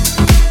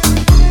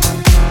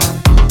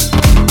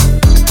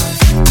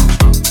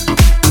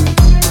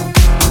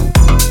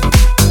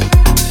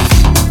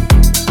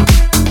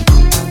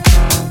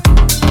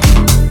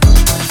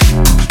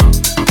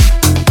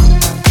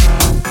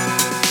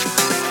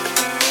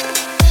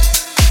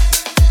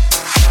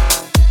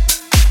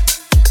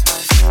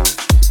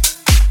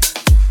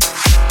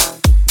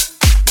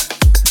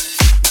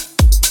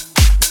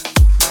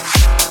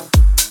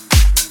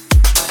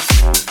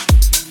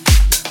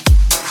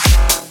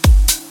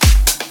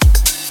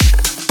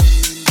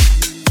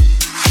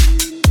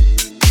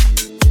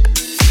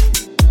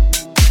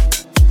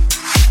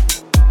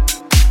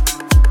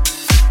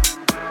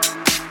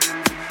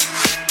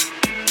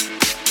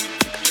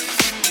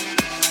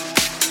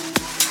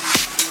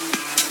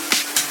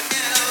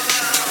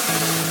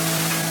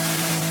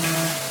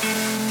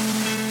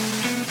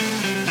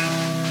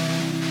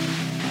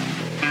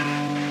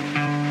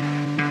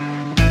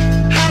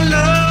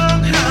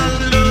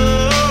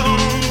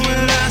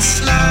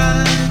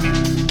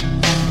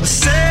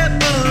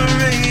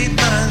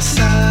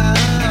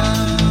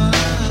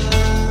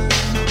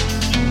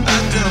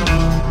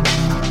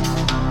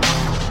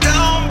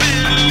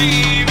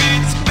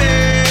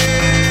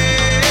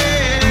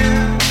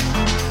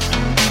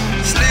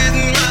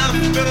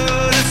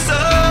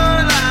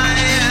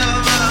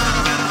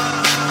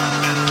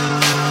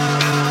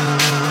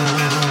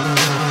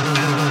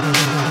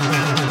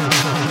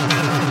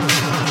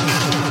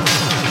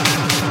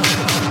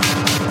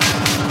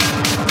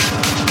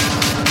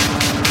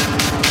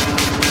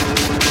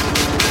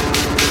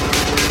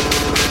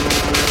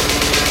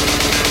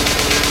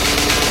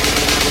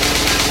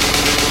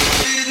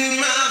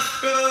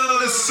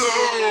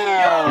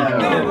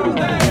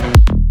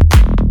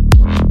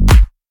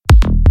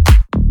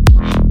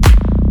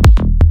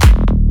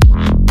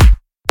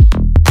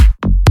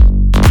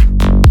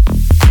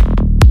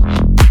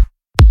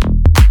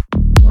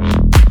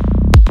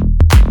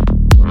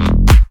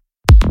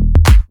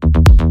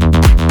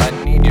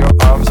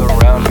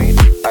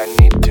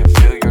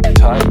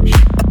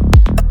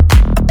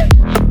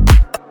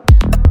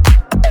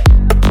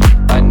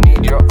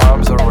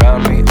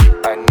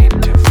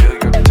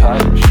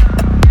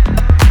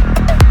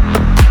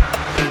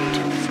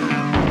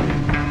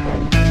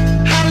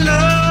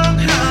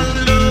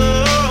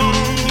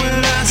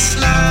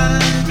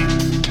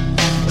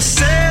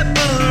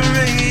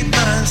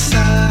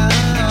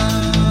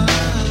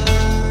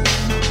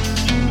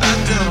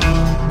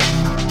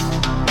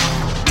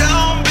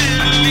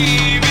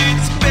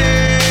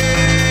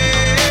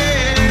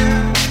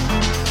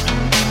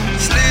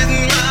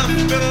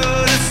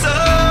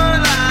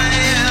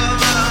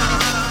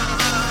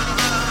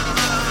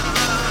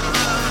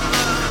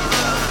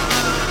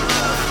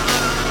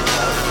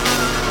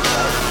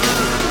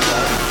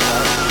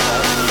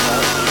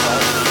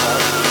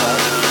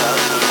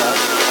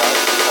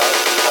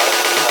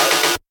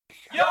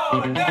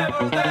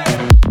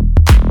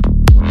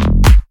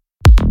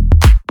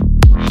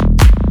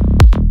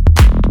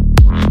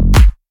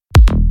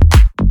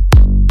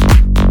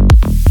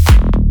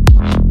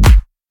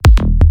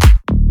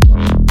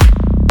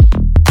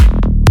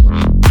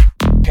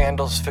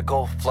 candle's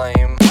fickle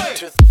flame.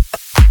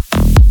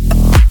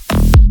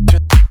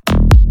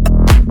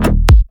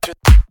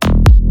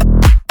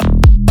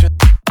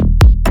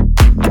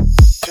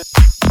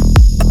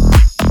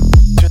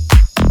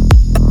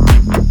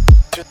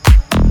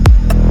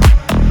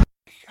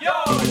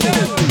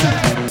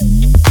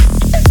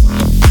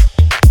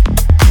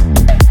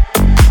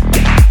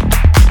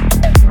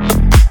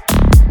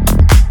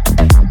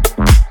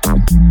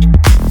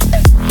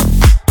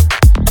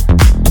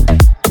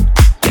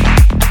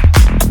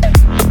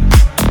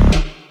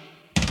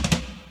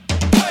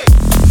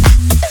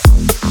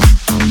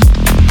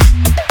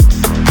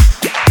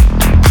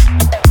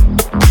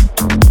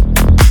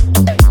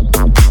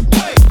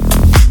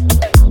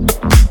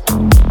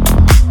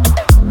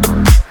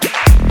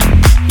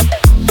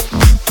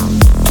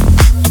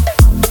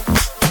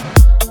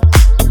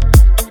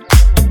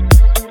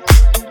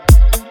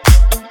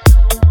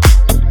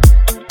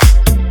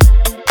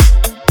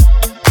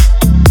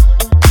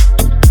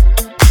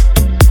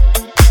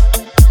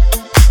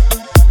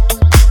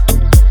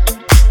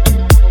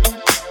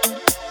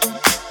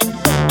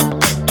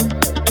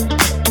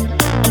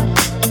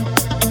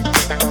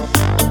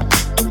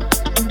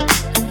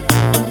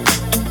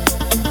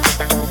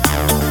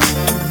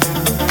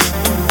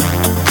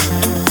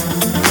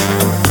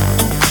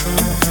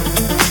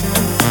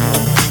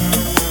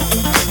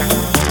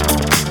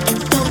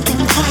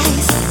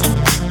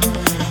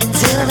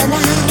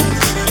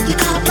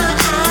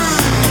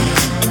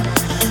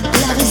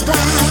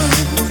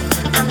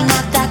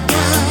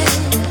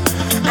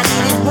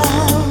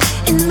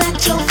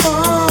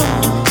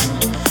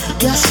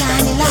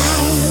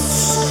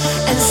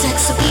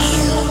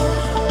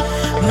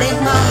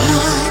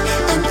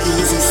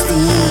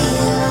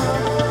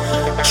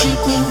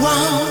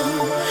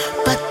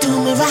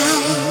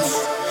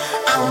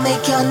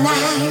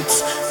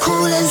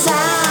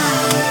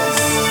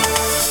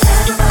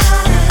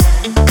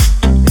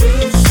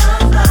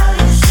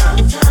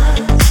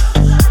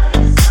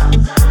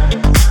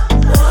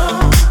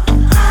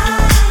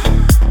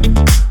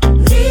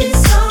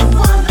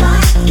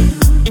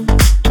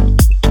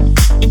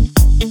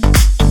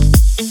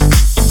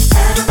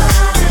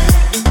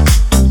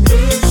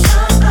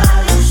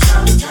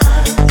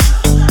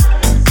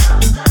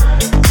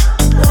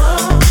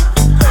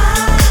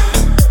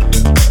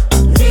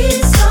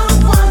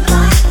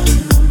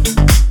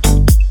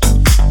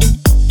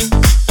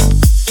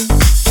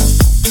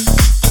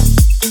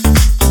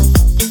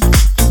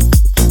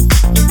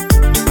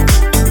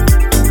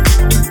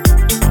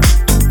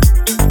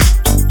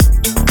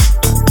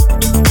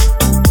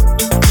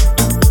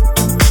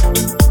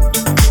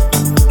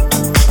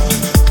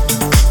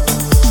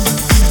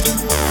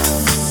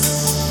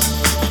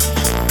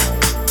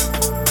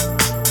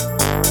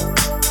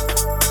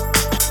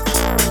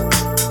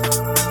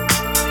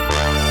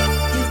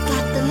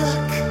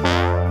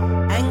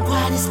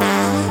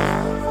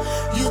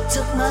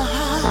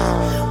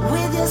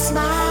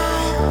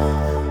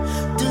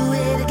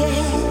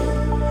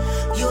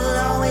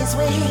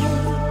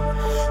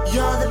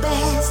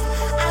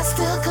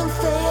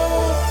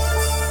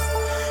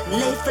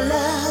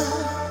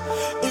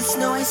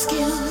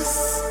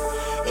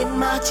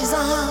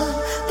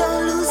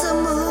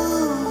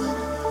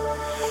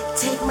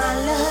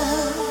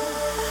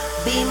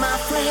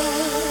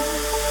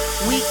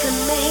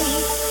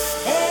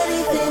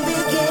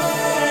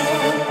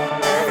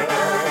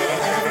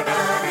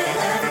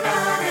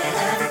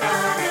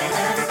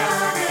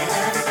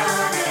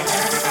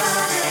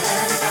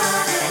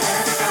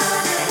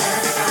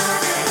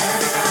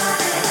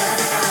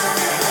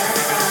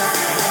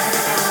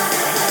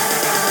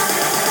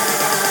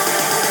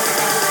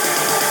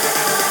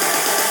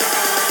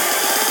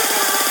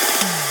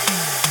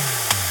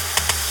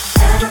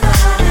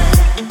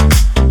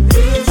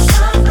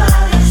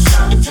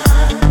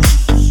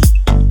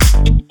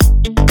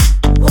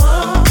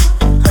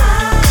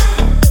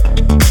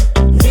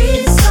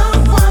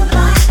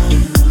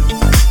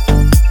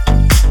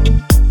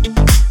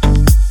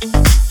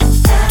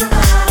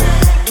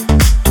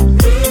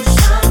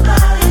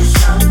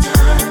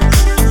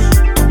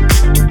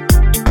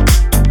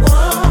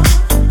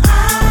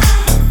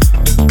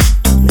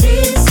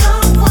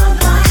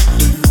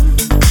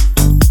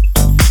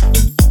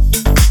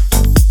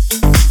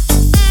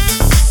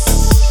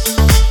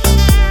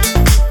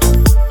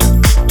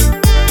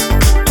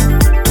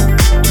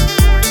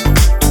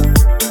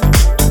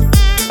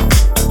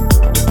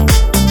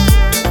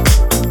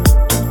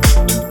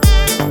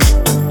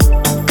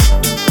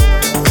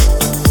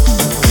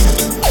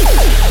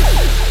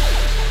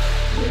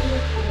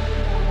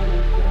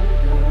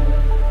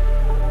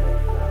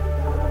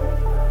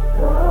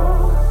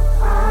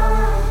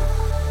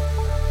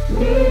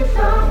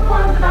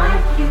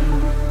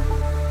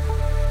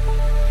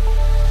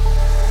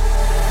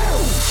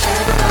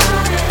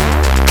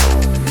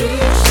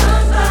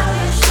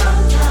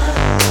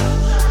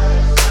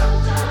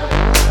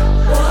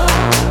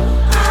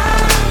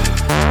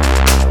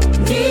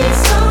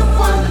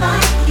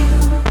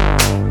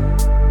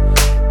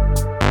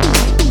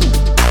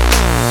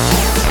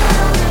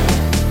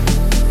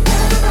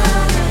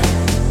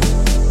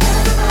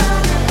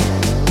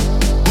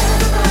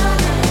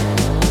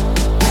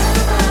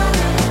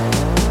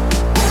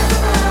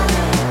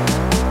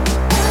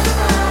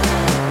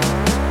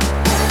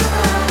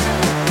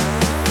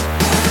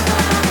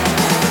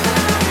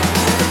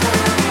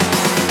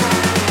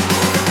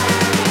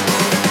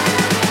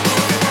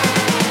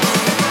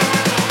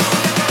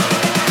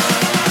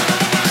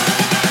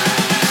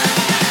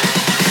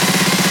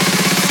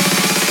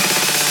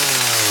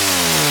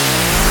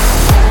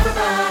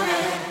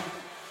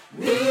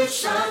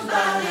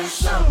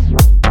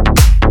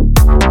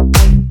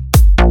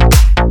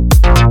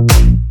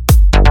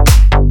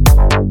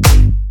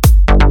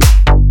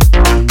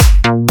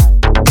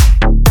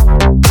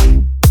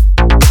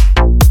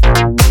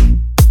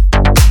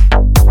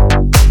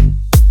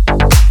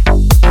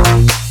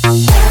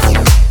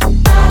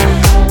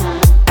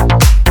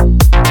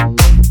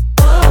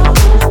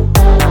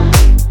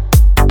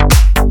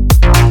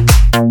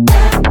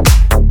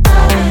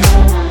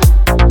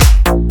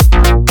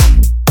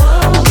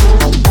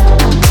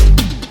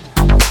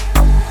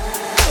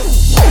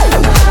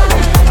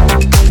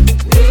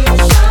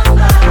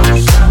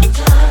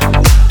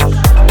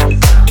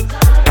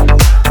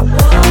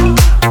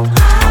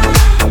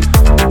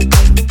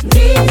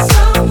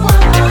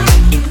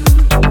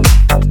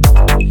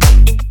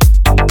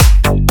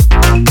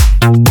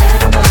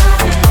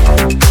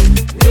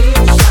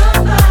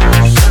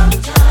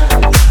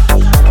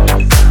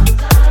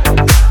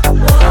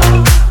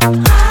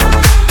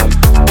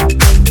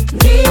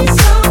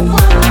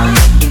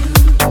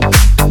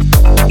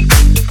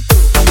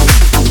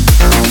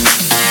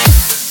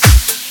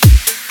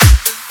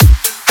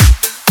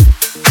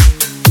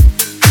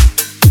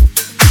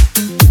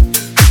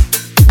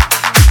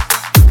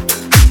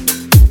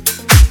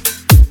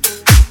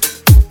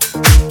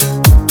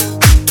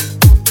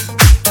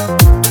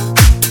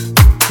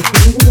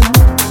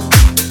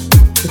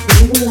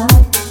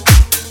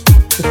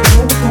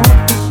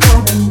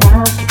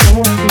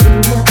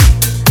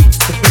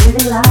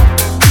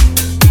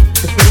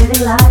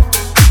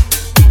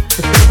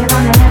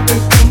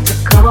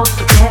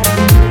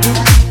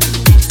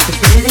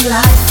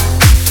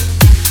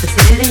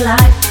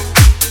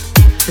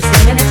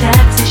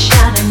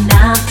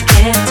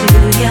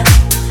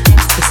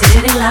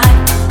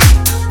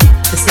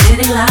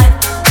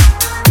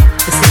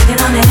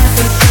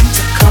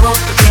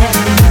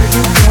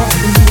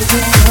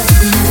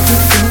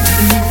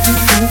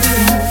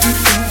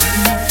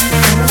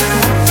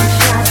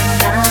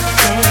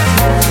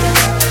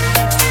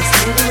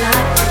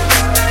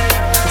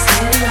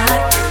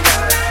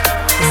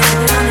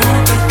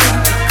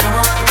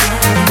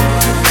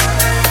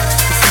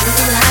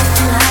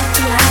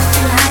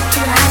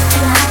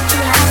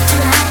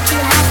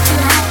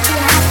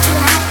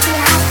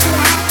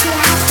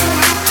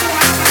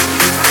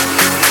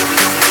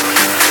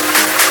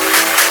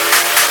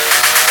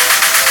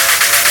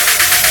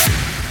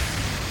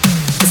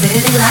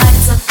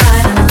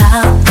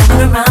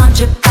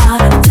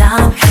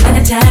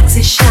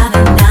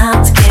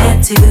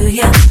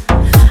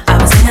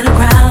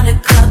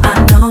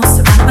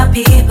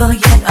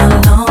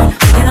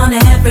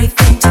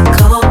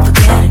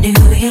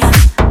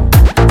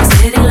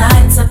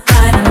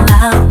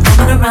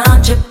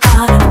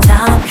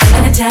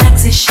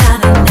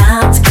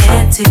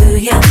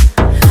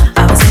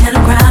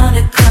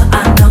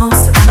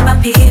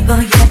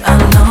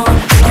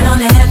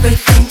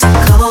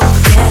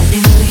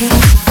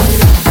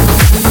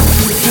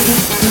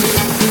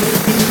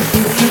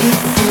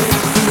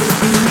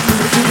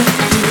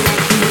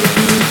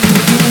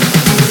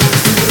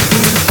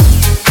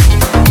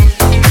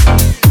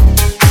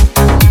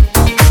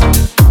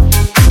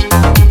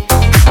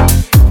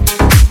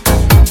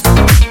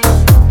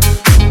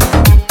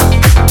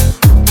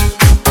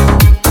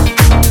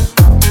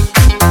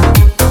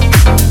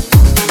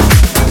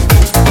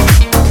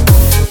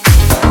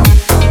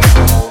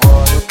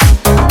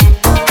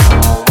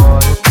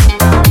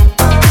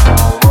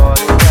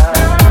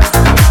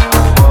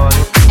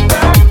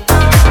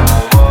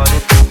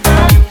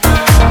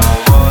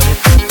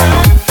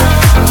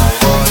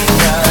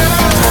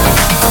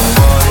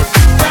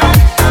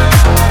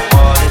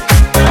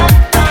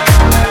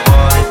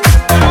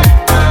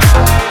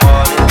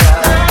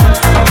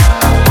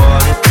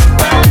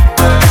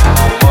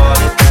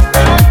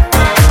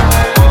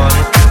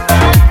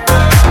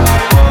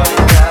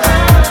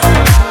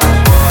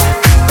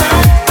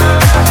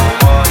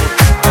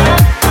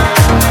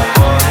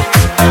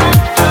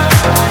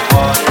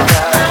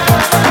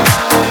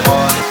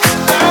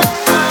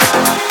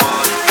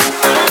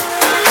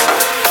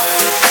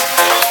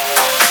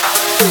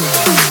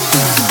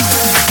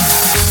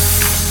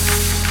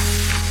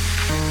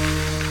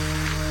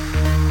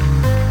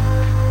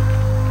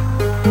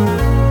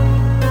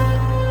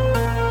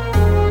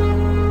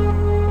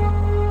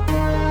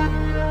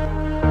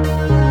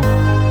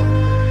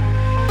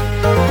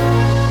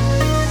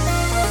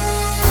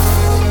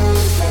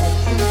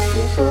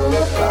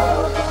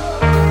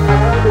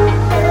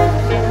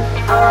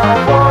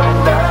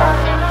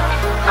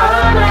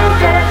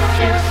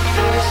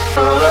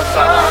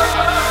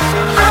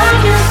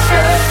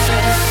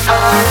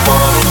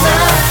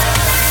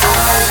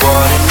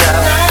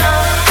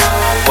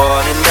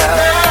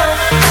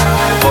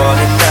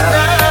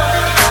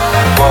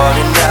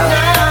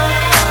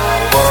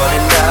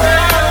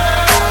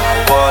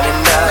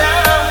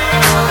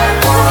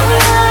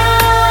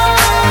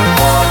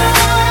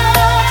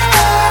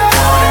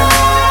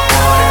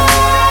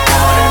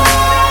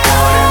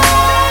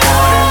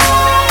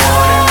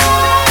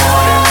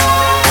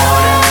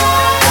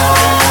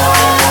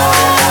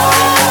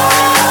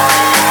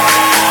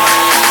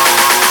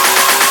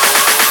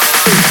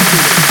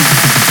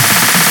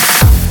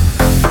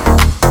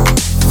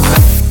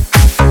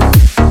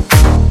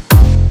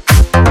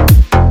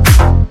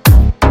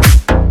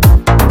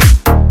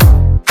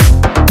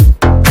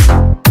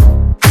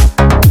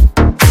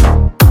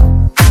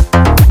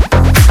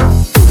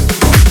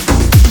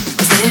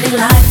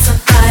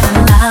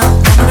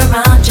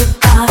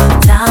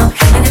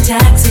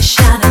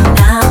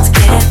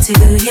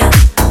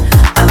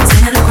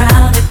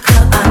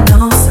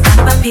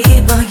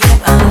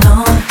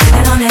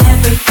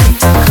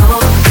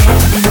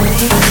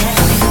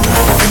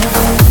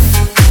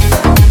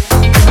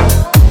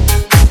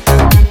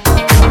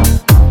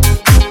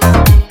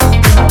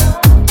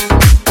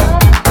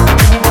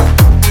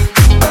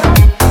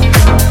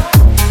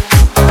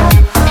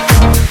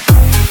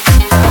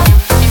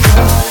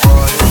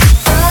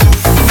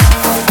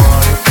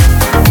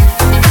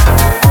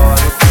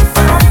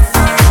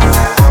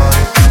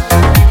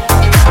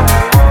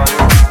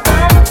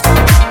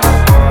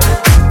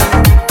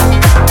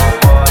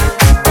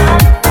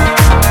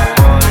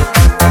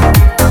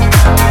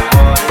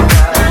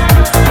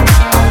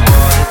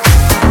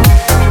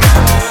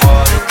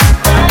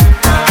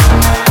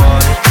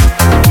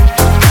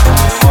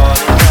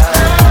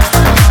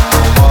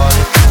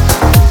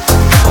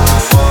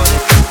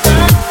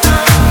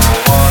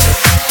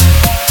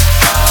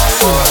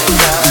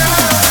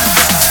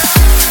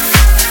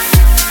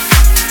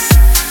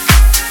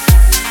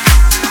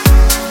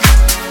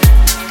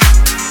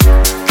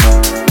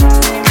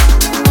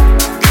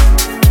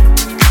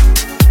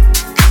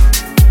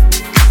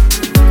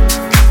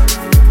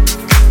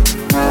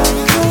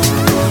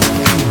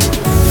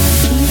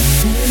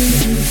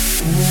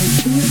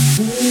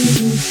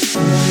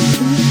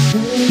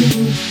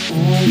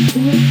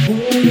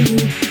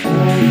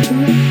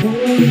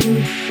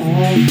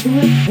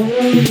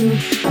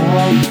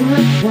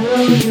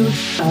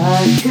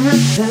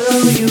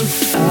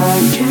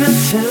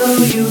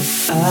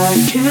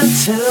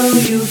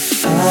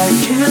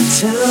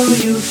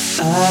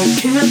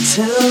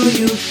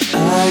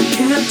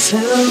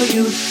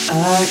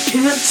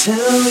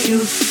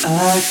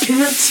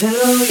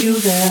 Tell you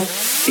that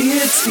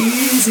it's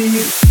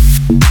easy.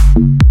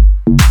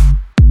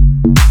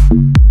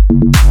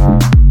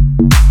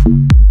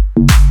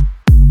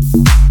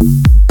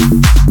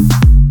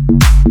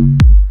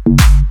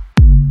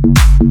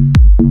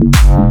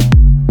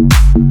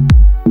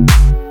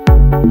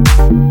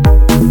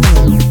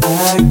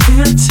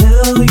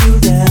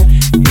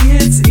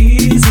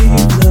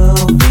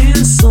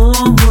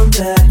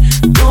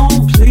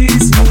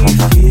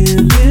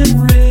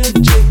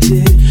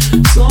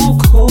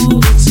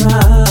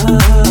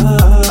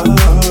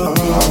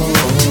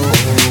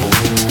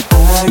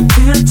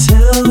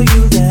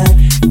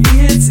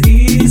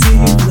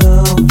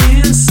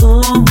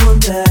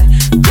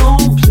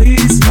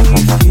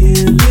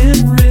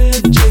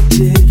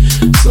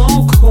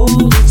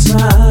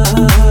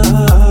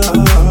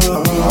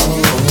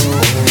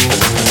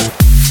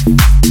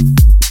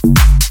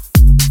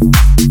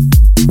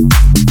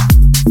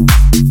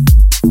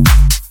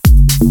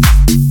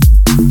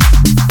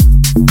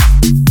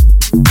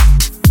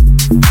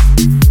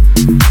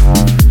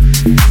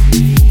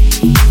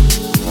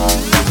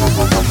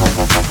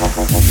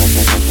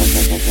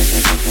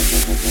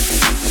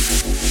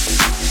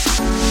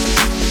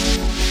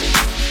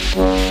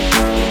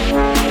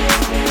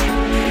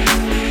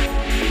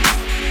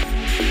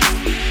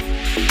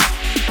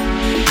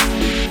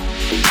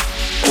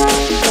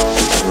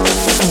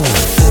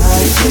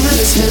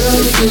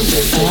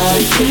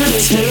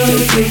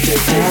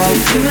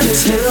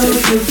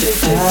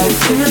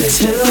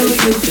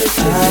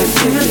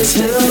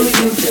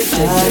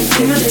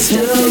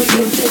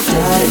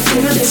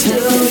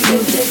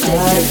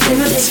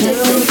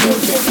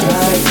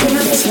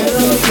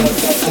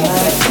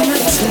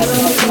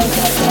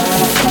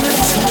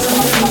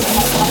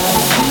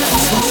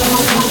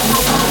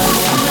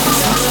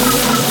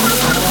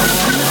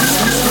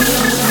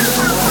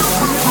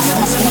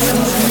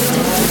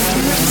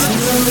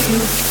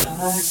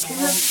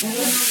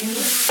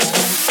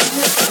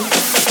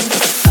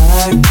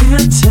 I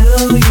can't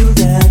tell you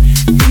that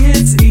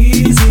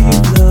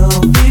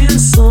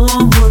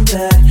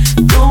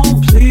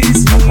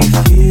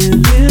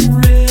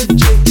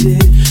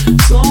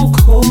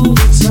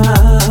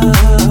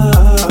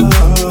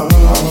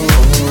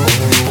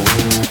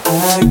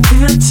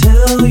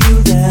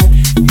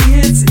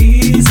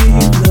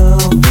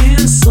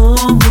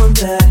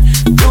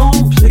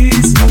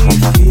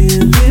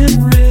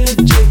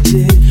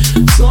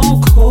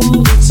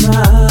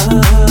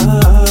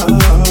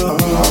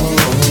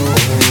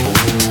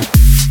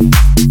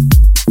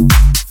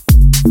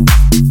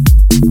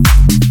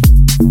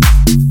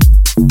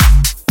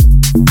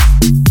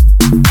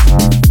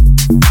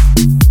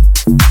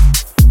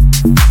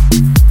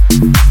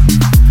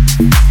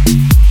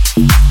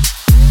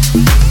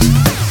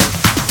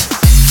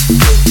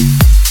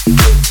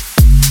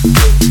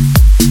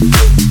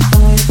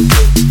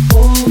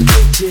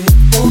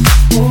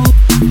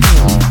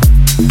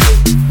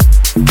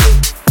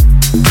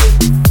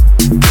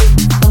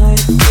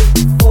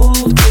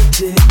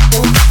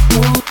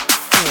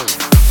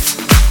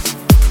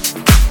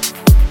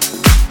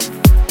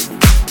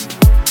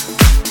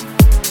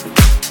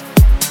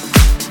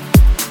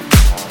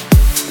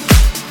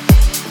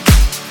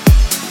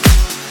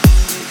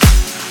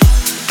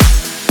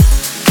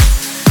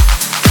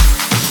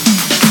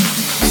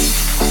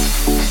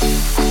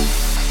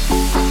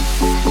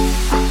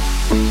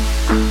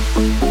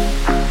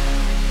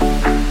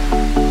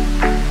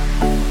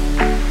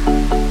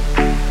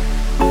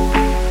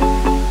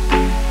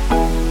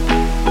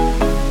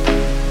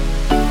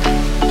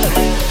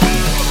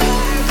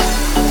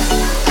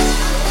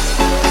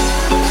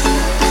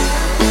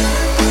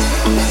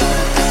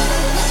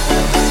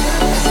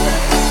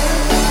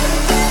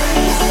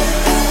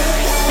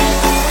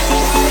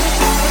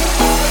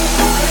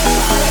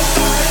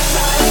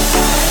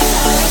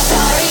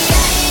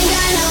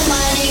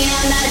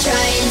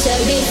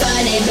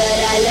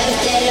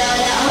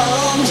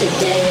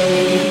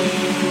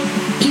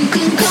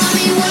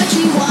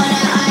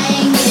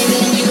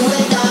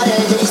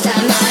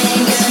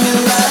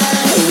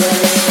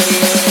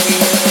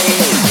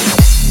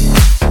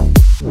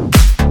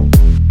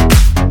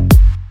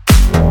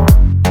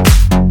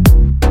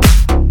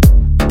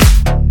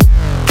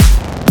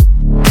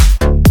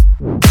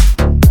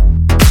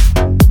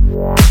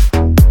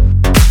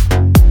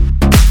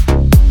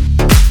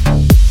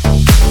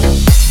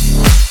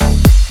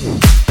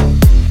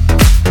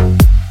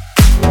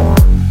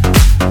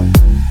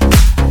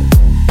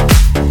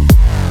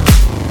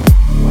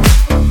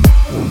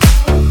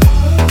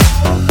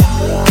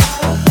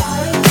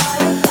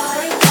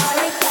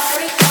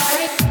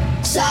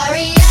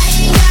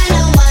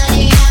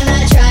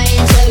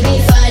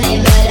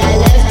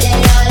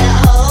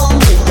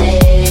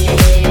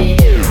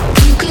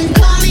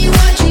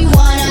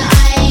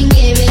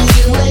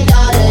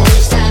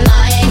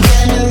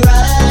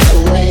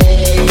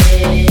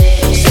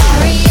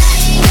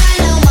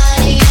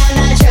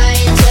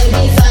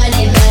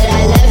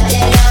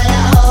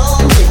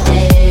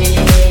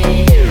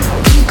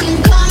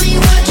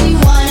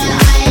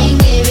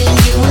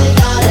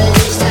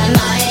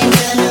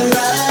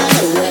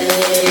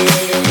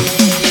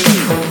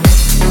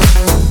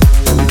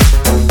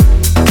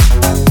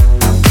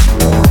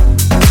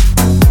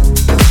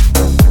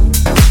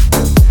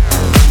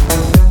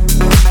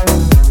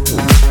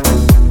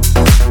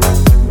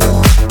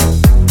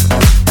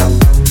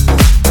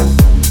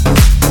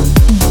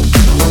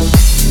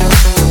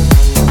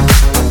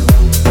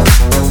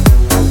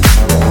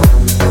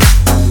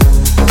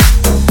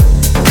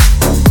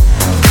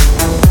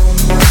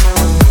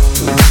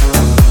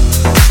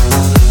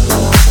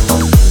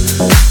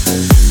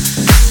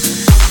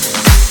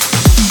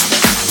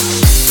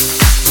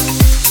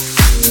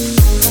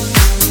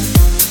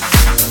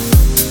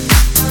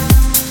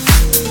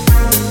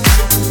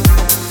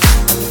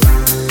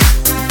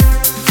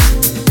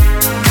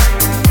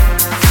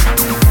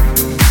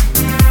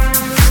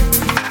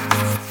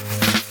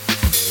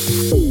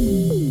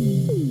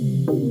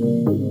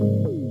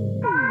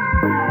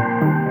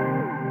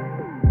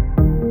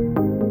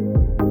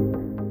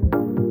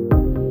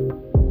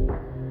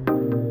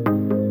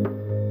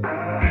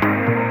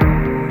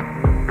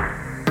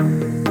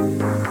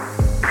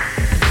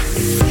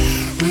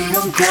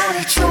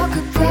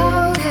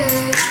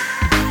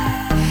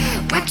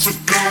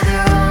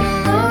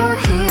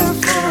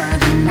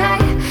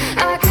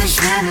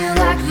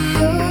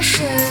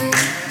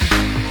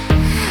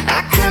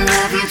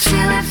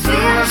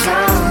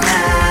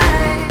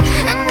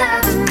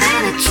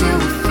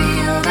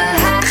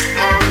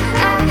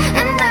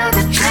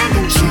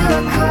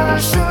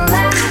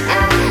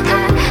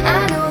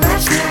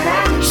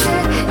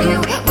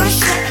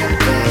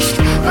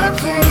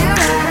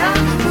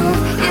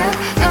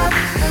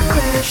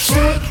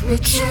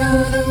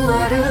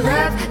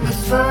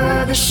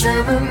the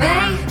summer.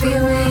 Maybe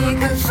we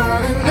could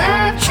fall in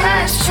love.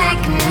 Just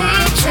take me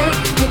to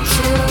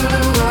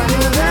the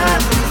water.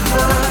 Love me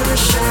for the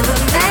summer.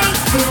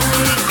 Maybe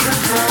we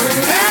could fall in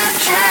love.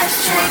 Just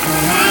take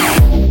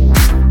me.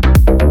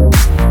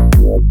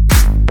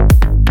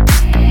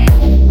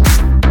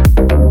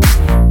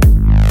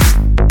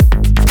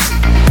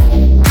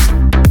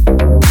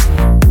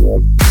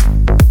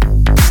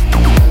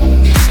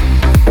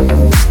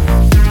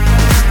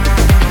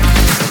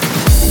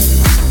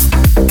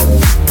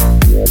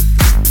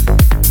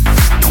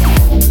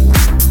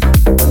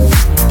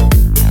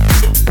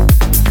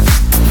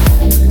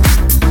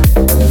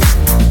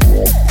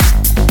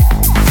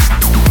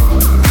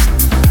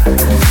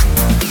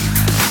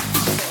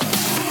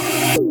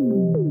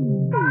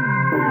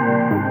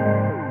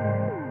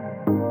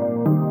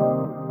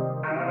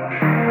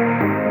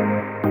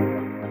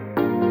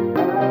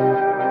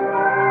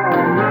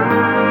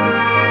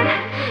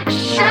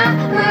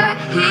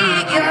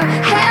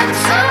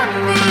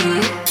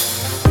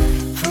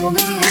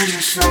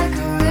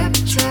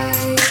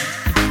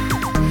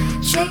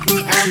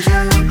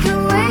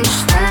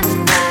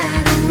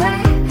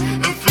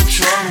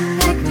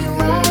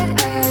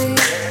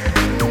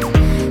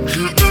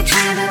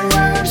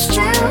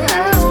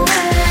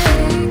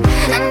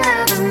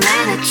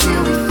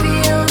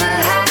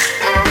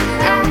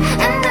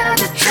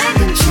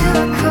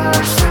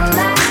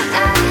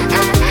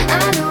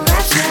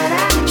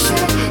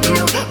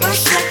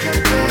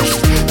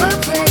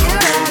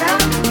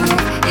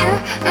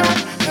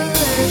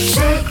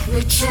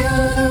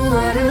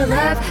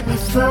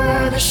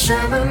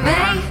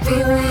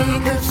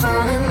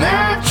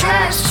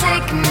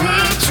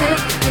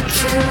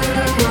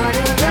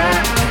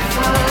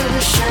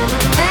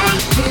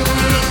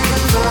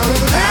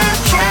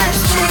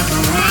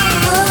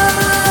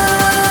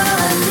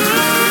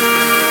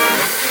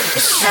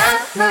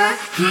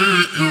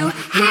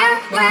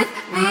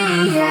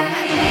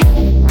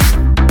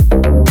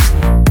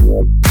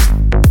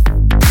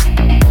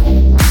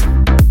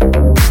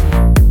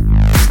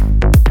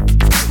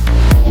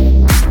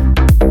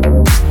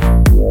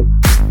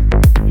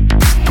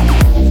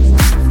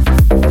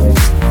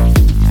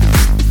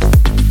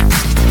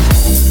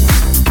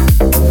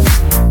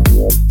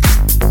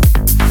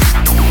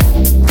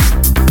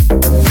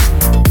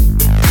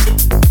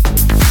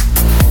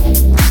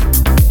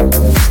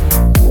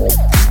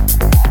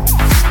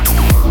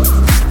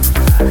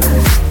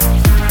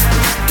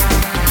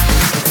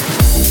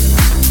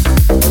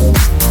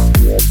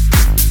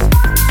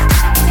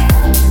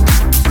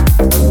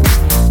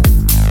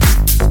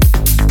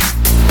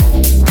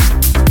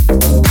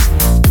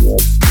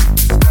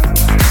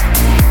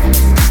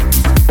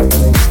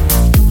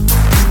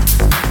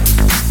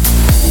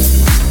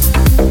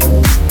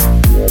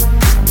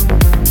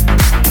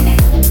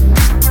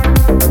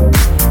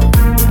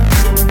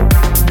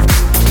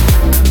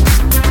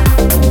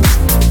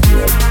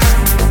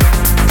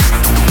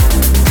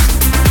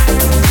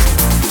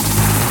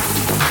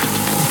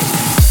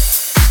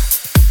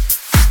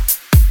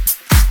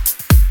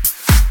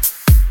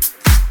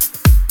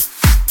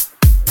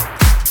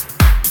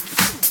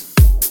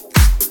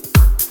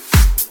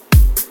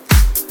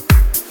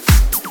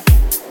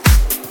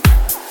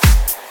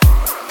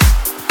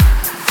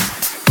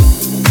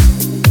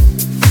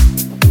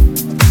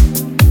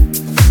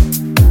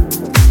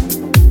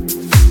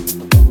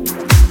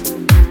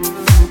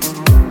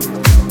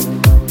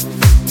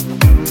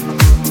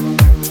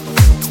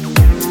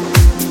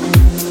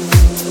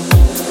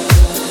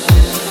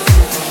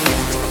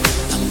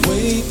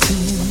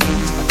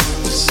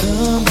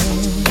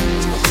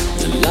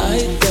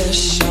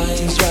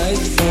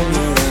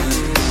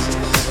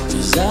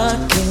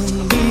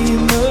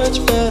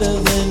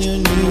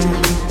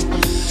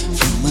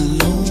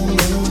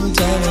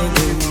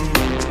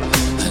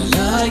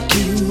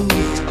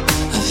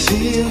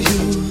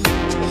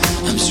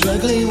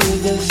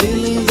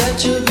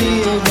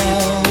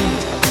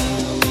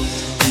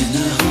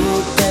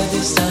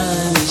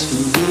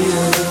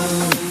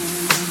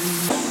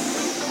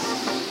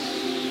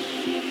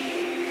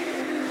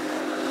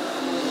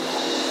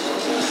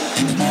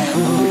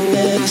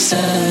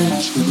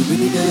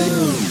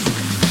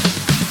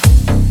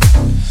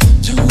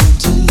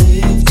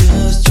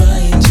 Just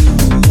trying to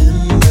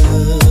remember.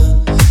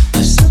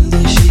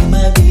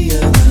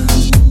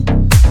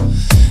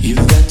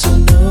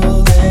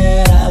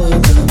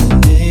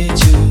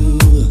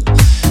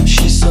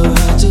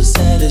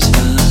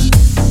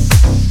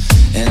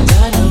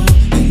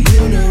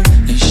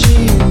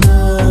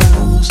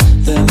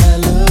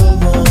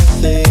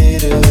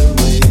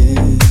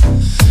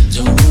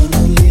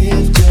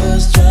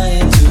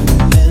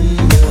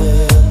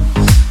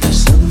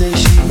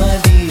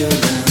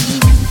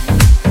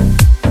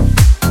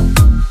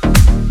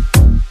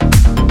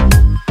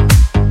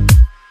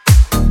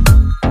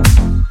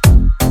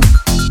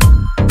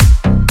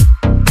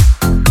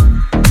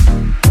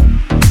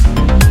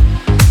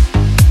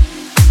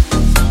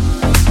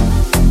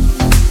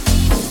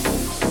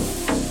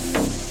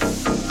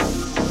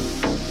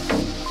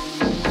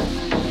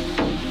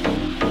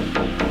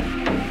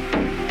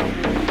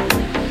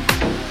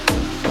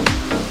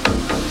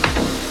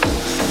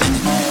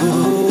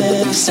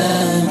 this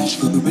time is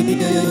for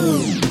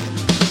real.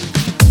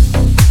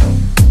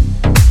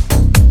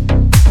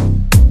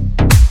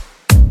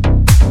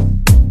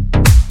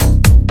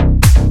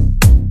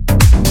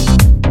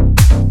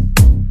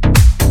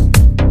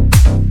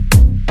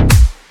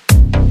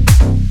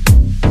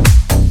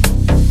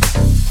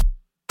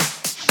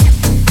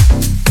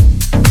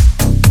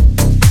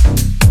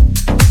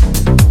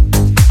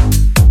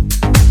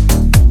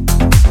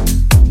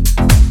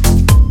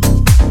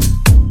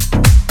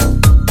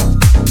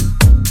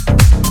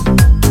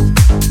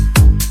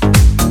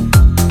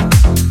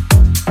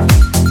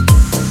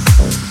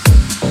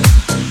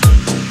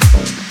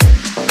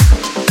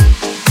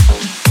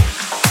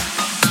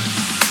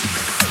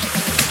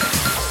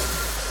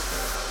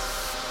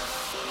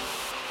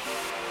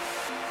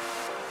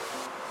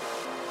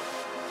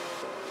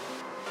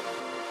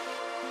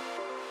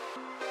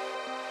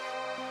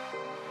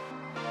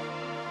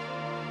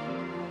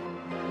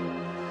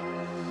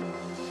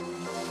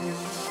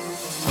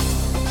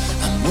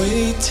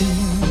 Waiting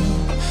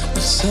the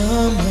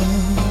summer,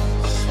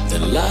 the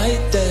light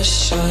that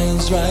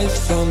shines right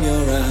from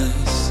your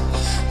eyes.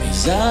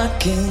 'Cause I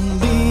can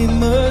be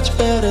much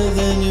better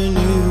than you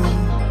knew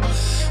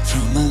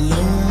from a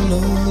long,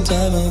 long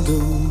time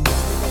ago.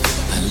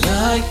 I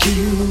like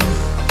you,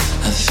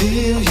 I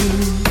feel you.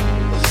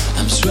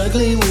 I'm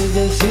struggling with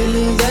the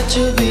feeling that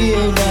you'll be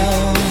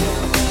around.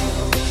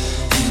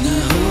 And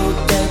I hope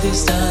that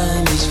this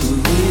time is for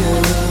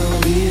real,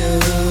 real,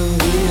 real,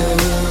 real.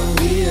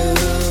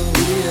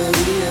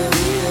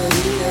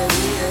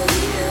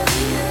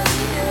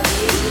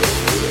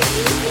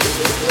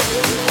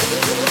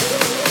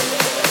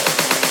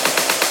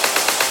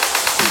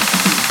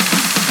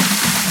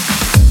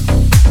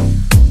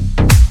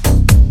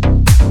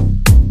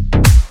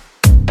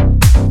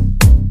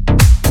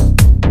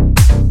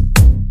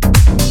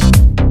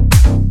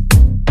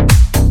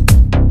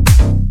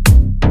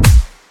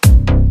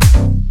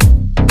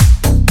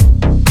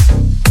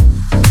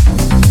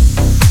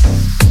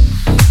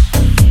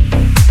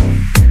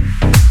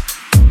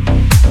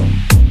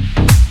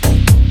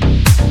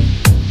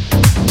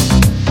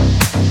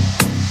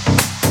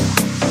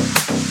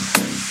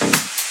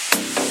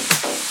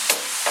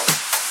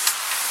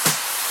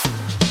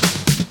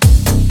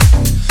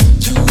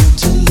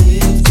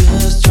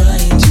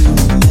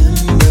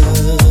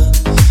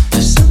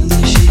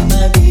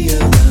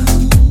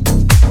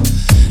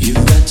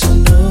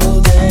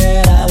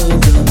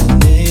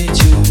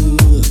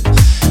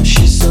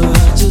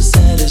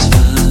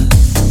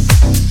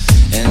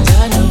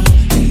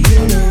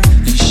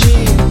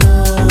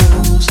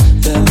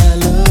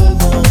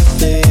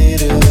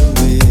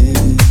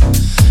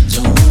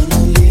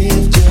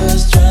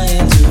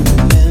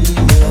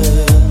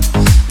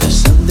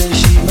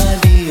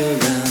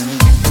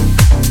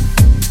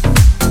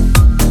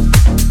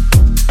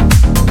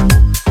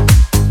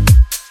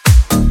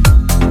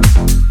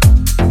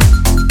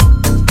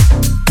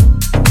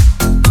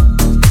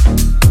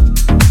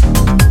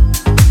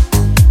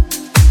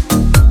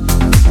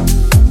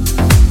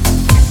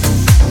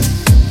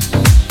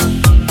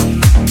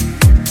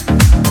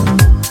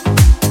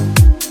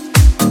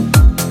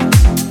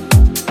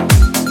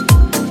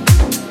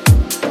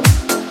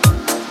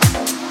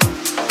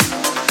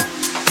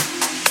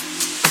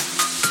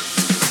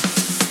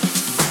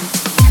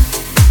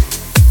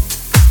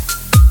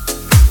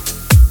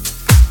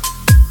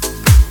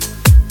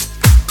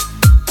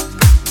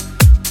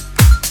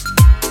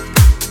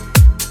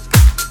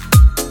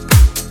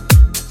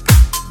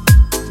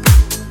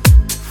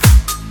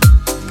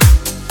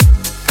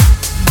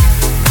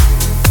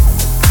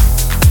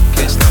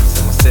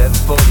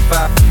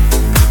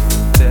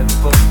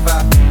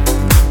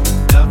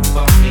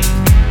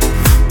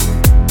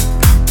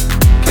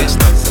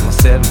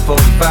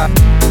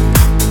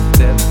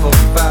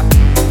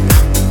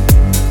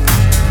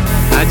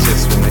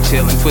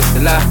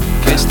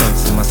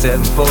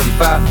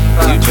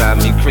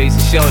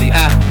 Shorty,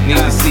 I need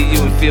to see you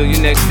and feel you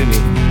next to me.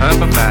 I'm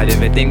provide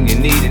everything you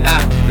need, and I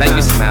like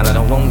your smile. I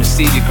don't want to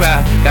see you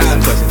cry. Got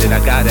some questions that I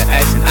gotta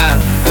ask, and I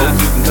hope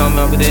you can come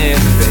up with the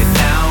answers, baby.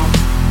 Now,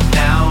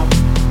 now,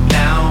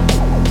 now,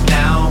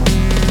 now,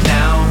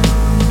 now,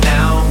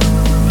 now,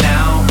 now,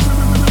 now,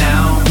 now,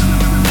 now,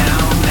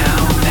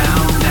 now,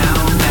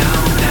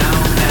 now,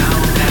 now,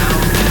 now.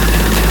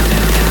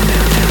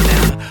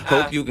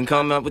 Hope you can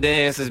come up with the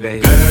answers,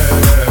 baby.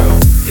 Girl,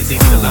 it's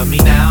easy to love me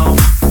now.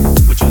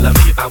 Would you love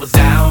me if I was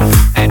down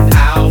and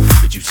out?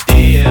 Would you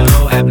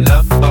still have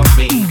love for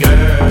me,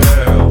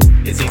 girl?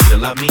 It's easy to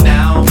love me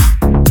now.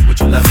 Would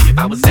you love me if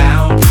I was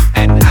down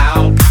and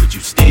out? Would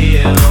you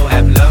still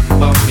have love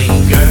for me,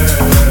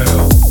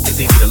 girl? It's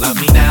easy to love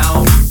me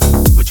now.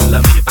 Would you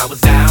love me if I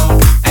was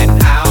down and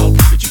out?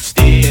 Would you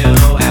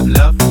still have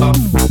love for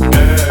me,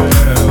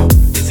 girl?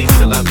 It's easy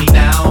to love me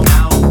now.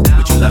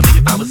 Would you love me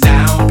if I was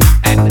down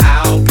and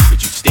out?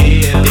 Would you still?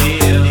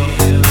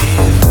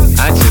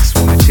 I just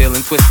wanna chill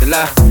and twist the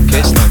lie.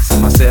 Catch stunts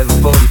in my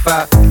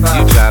 745.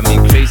 You drive me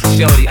crazy,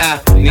 shorty. I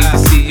need to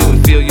see you and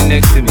feel you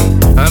next to me.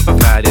 I'm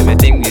provide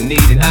everything you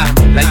need, and I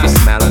like your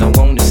smile. I don't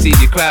want to see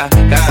you cry.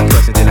 Got some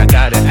questions that I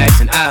gotta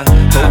ask, and I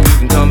hope you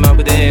can come up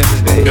with the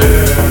answers, baby.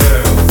 Girl,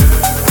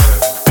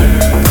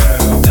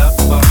 love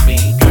for me.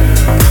 Girl,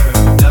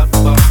 love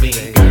for me.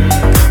 Girl,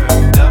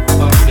 love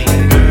for me.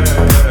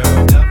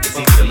 Girl, it's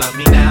easy to love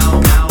me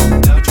now.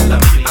 Would you love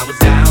me if I was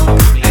down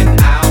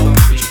and out?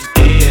 Would you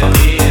still?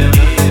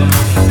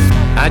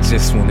 I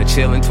just wanna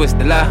chill and twist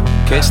the lie.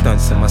 Catch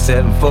stunts in my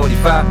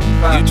 745.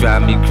 You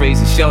drive me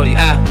crazy, shorty.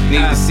 I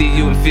need to see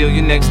you and feel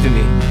you next to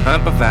me. I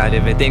provide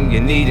everything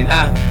you need, and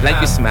I like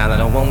your smile. I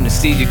don't wanna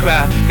see you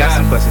cry. Got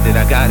some questions that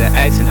I gotta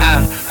ask, and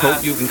I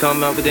hope you can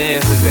come up with the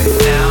answers, baby.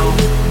 Now,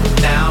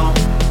 now,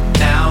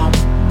 now,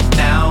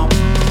 now,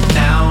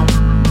 now,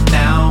 now,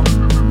 now,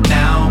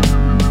 now.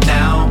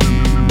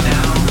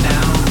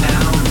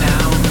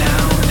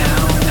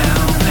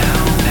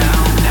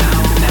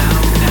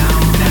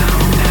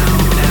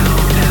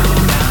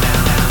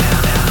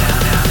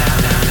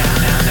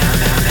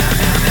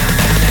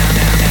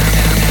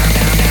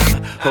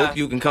 Hope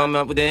you can come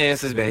up with the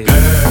answers, baby. Girl,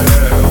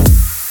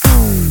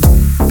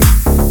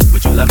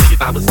 would you love me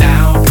if I was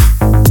down?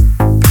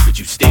 Would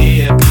you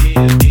still? Girl,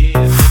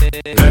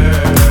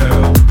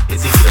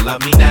 it's easy to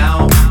love me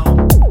now.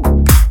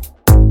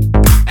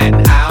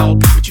 And how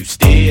would you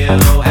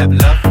still have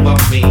love for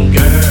me?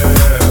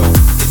 Girl,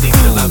 it's easy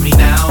to love me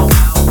now.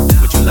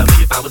 Would you love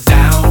me if I was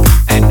down?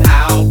 And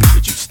how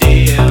would you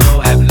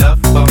still have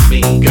love for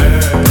me?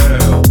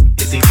 Girl,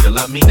 it's easy to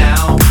love me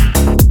now.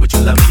 Would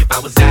you love me if I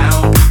was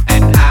down?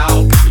 And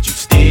how would you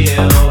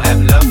still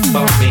have love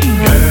for me,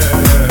 girl?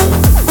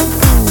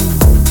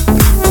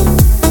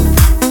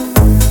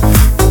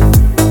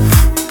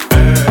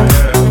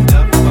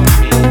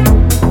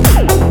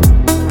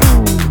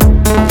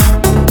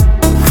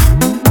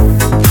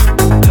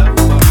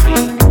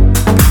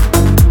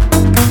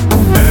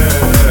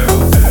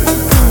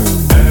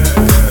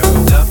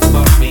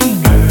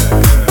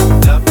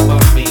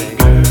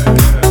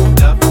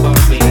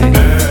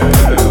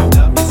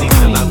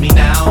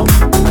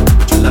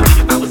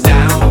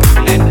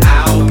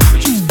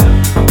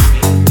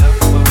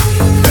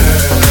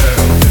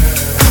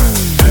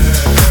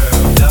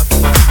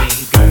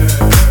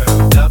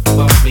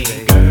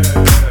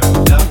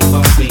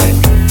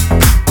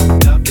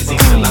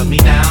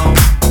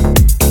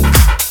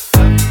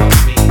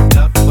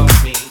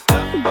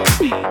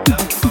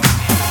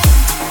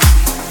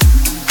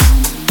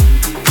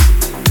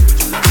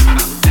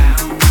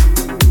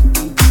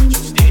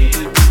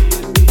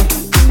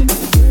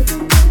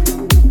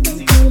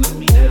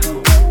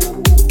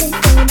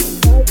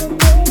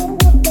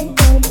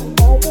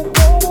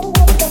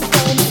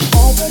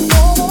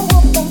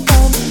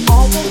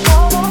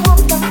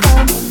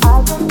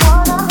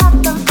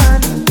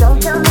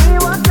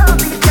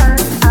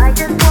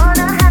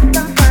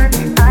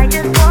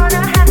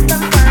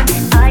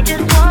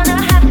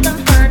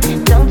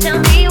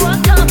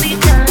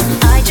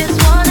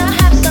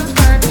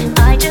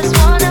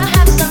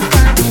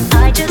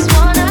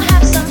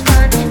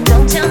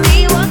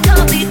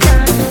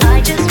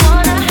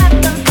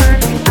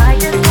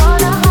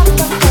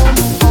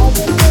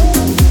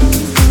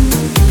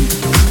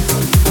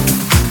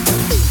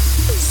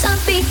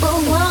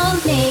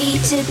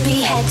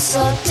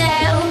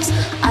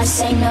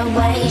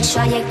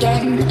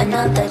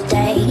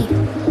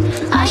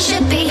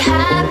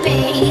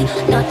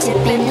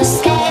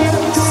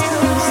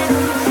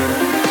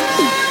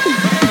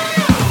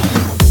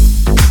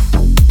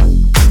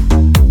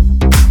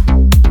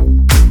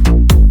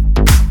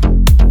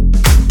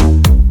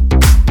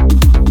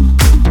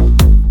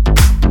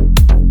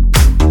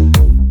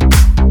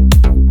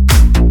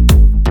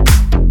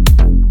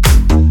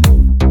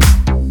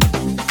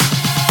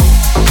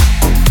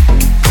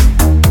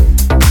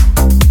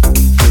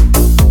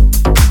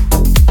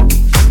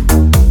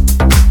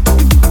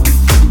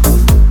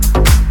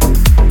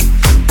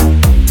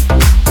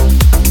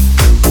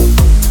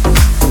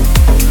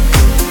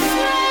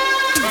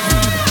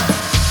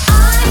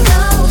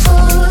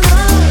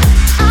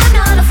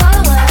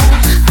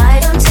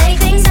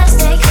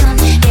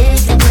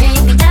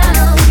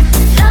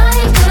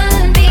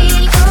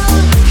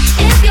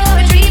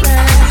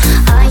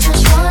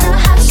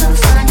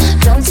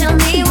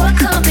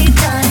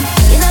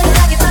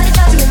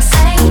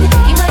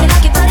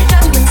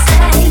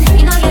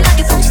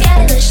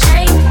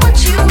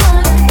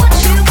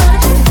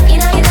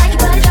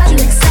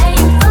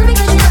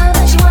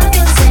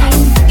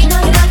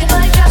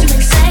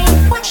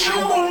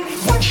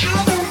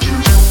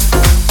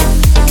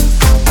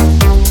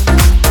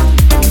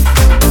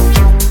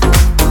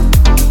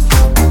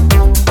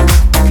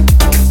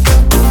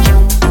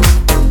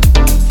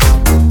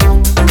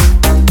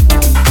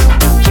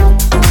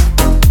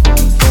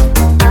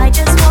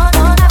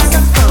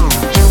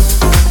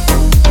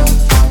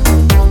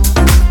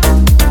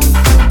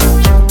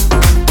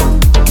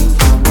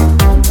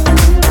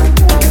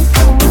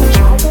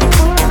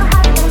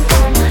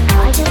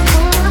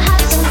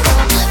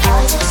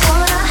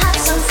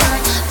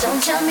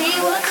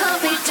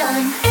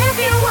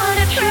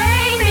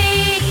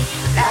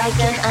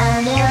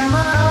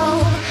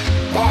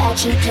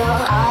 keep your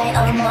eye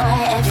on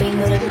my every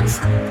move.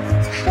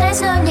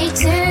 There's no need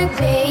to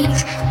be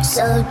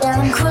so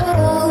damn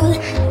cruel.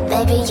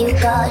 Baby, you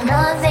got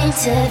nothing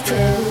to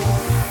prove.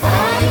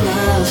 I'm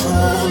not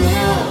for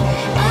now,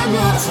 I'm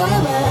not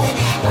forward.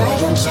 I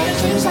don't take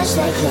things as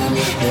they come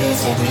if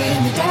they bring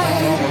me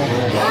down.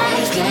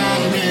 Life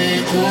can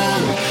be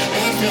cool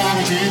if you're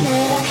a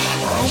dreamer.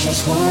 I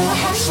just wanna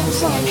have some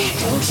fun.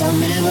 Don't tell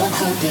me what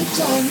could be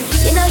done.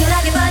 You know you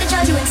like it, but it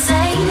drives you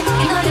insane.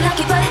 You know you like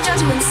it, but it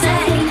drives you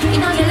insane. You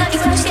know you like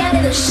it, but you're scared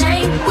of the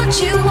shame. What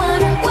you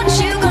want, what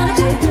you gonna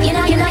do? You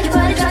know you like it,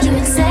 but it drives you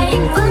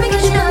insane. Well,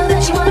 because you know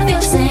that you wanna feel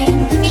the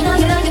same. You know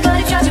you like it,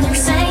 but it drives you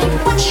insane.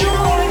 What you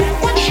want,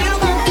 what you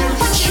gonna do?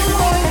 What you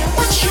want,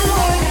 what you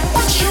want,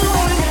 what you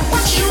want,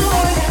 what you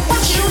want,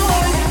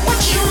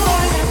 what you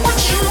want, what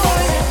you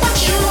want, what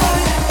you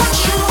want, what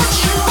you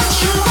want, what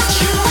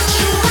you want, what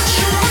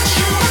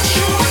you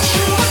want, what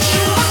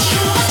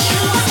you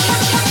want.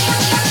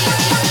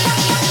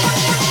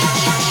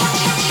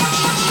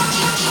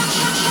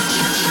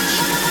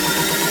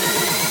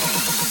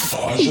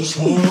 I just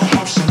wanna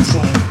have some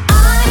fun.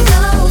 I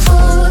go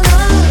for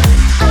love,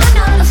 I'm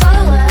not a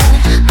follower.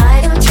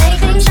 I don't take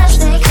things as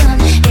they come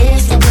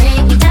if they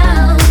bring me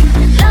down.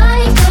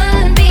 Life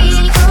could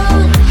be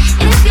cruel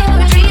if you're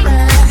a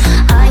dreamer.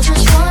 I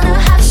just wanna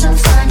have some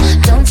fun.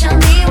 Don't tell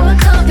me what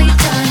could be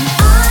done.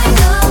 I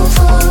go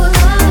for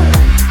love,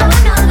 I'm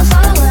not a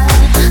follower.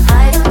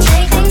 I don't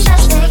take things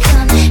as they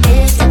come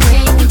if they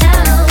bring me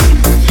down.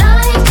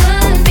 Life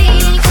could be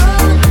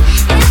cruel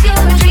if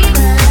you're a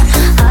dreamer.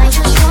 I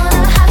just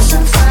wanna have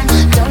some fun.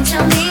 Don't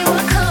tell me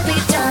what could be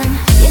done.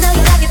 You know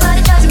you like it, but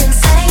it drives you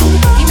insane.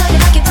 You know you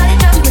like it, but it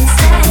drives you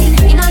insane.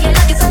 You know you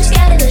like it, but you're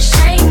scared of the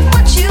shame.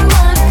 What you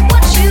want,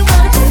 what you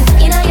gonna do?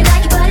 You know you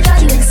like it, but it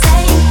drives you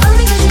insane.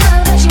 Only because you know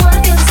that you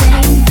wanna feel the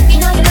same. You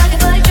know you like it,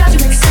 but it drives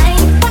you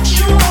insane. What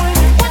you want,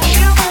 what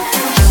you gonna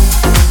do?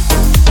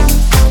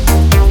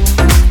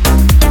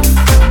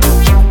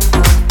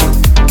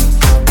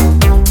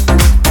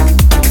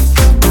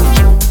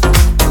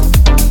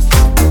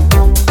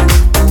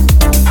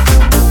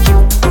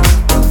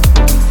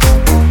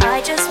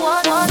 I just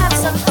wanna have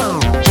some fun.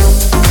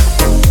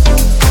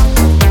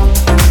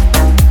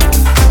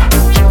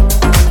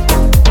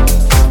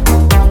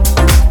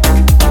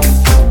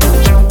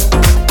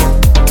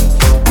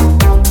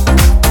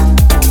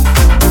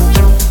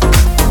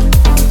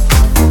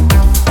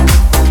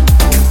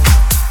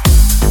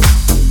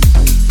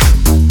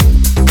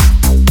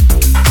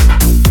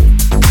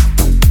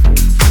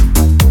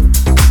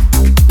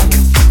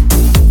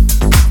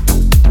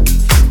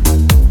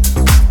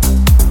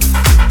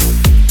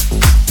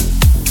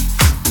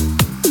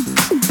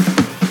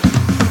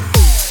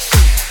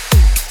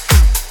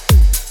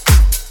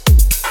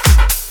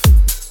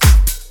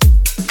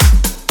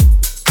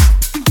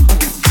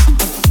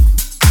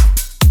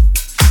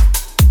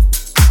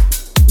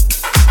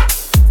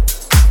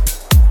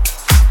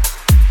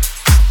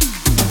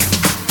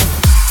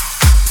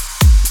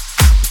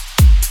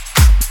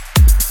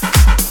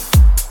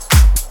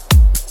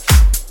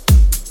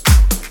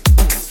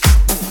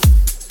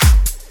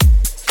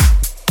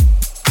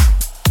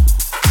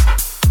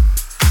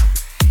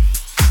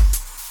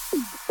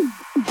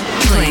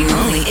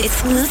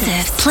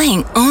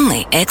 Playing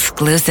only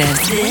exclusive.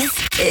 This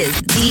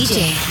is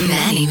DJ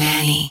Manny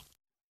Manny.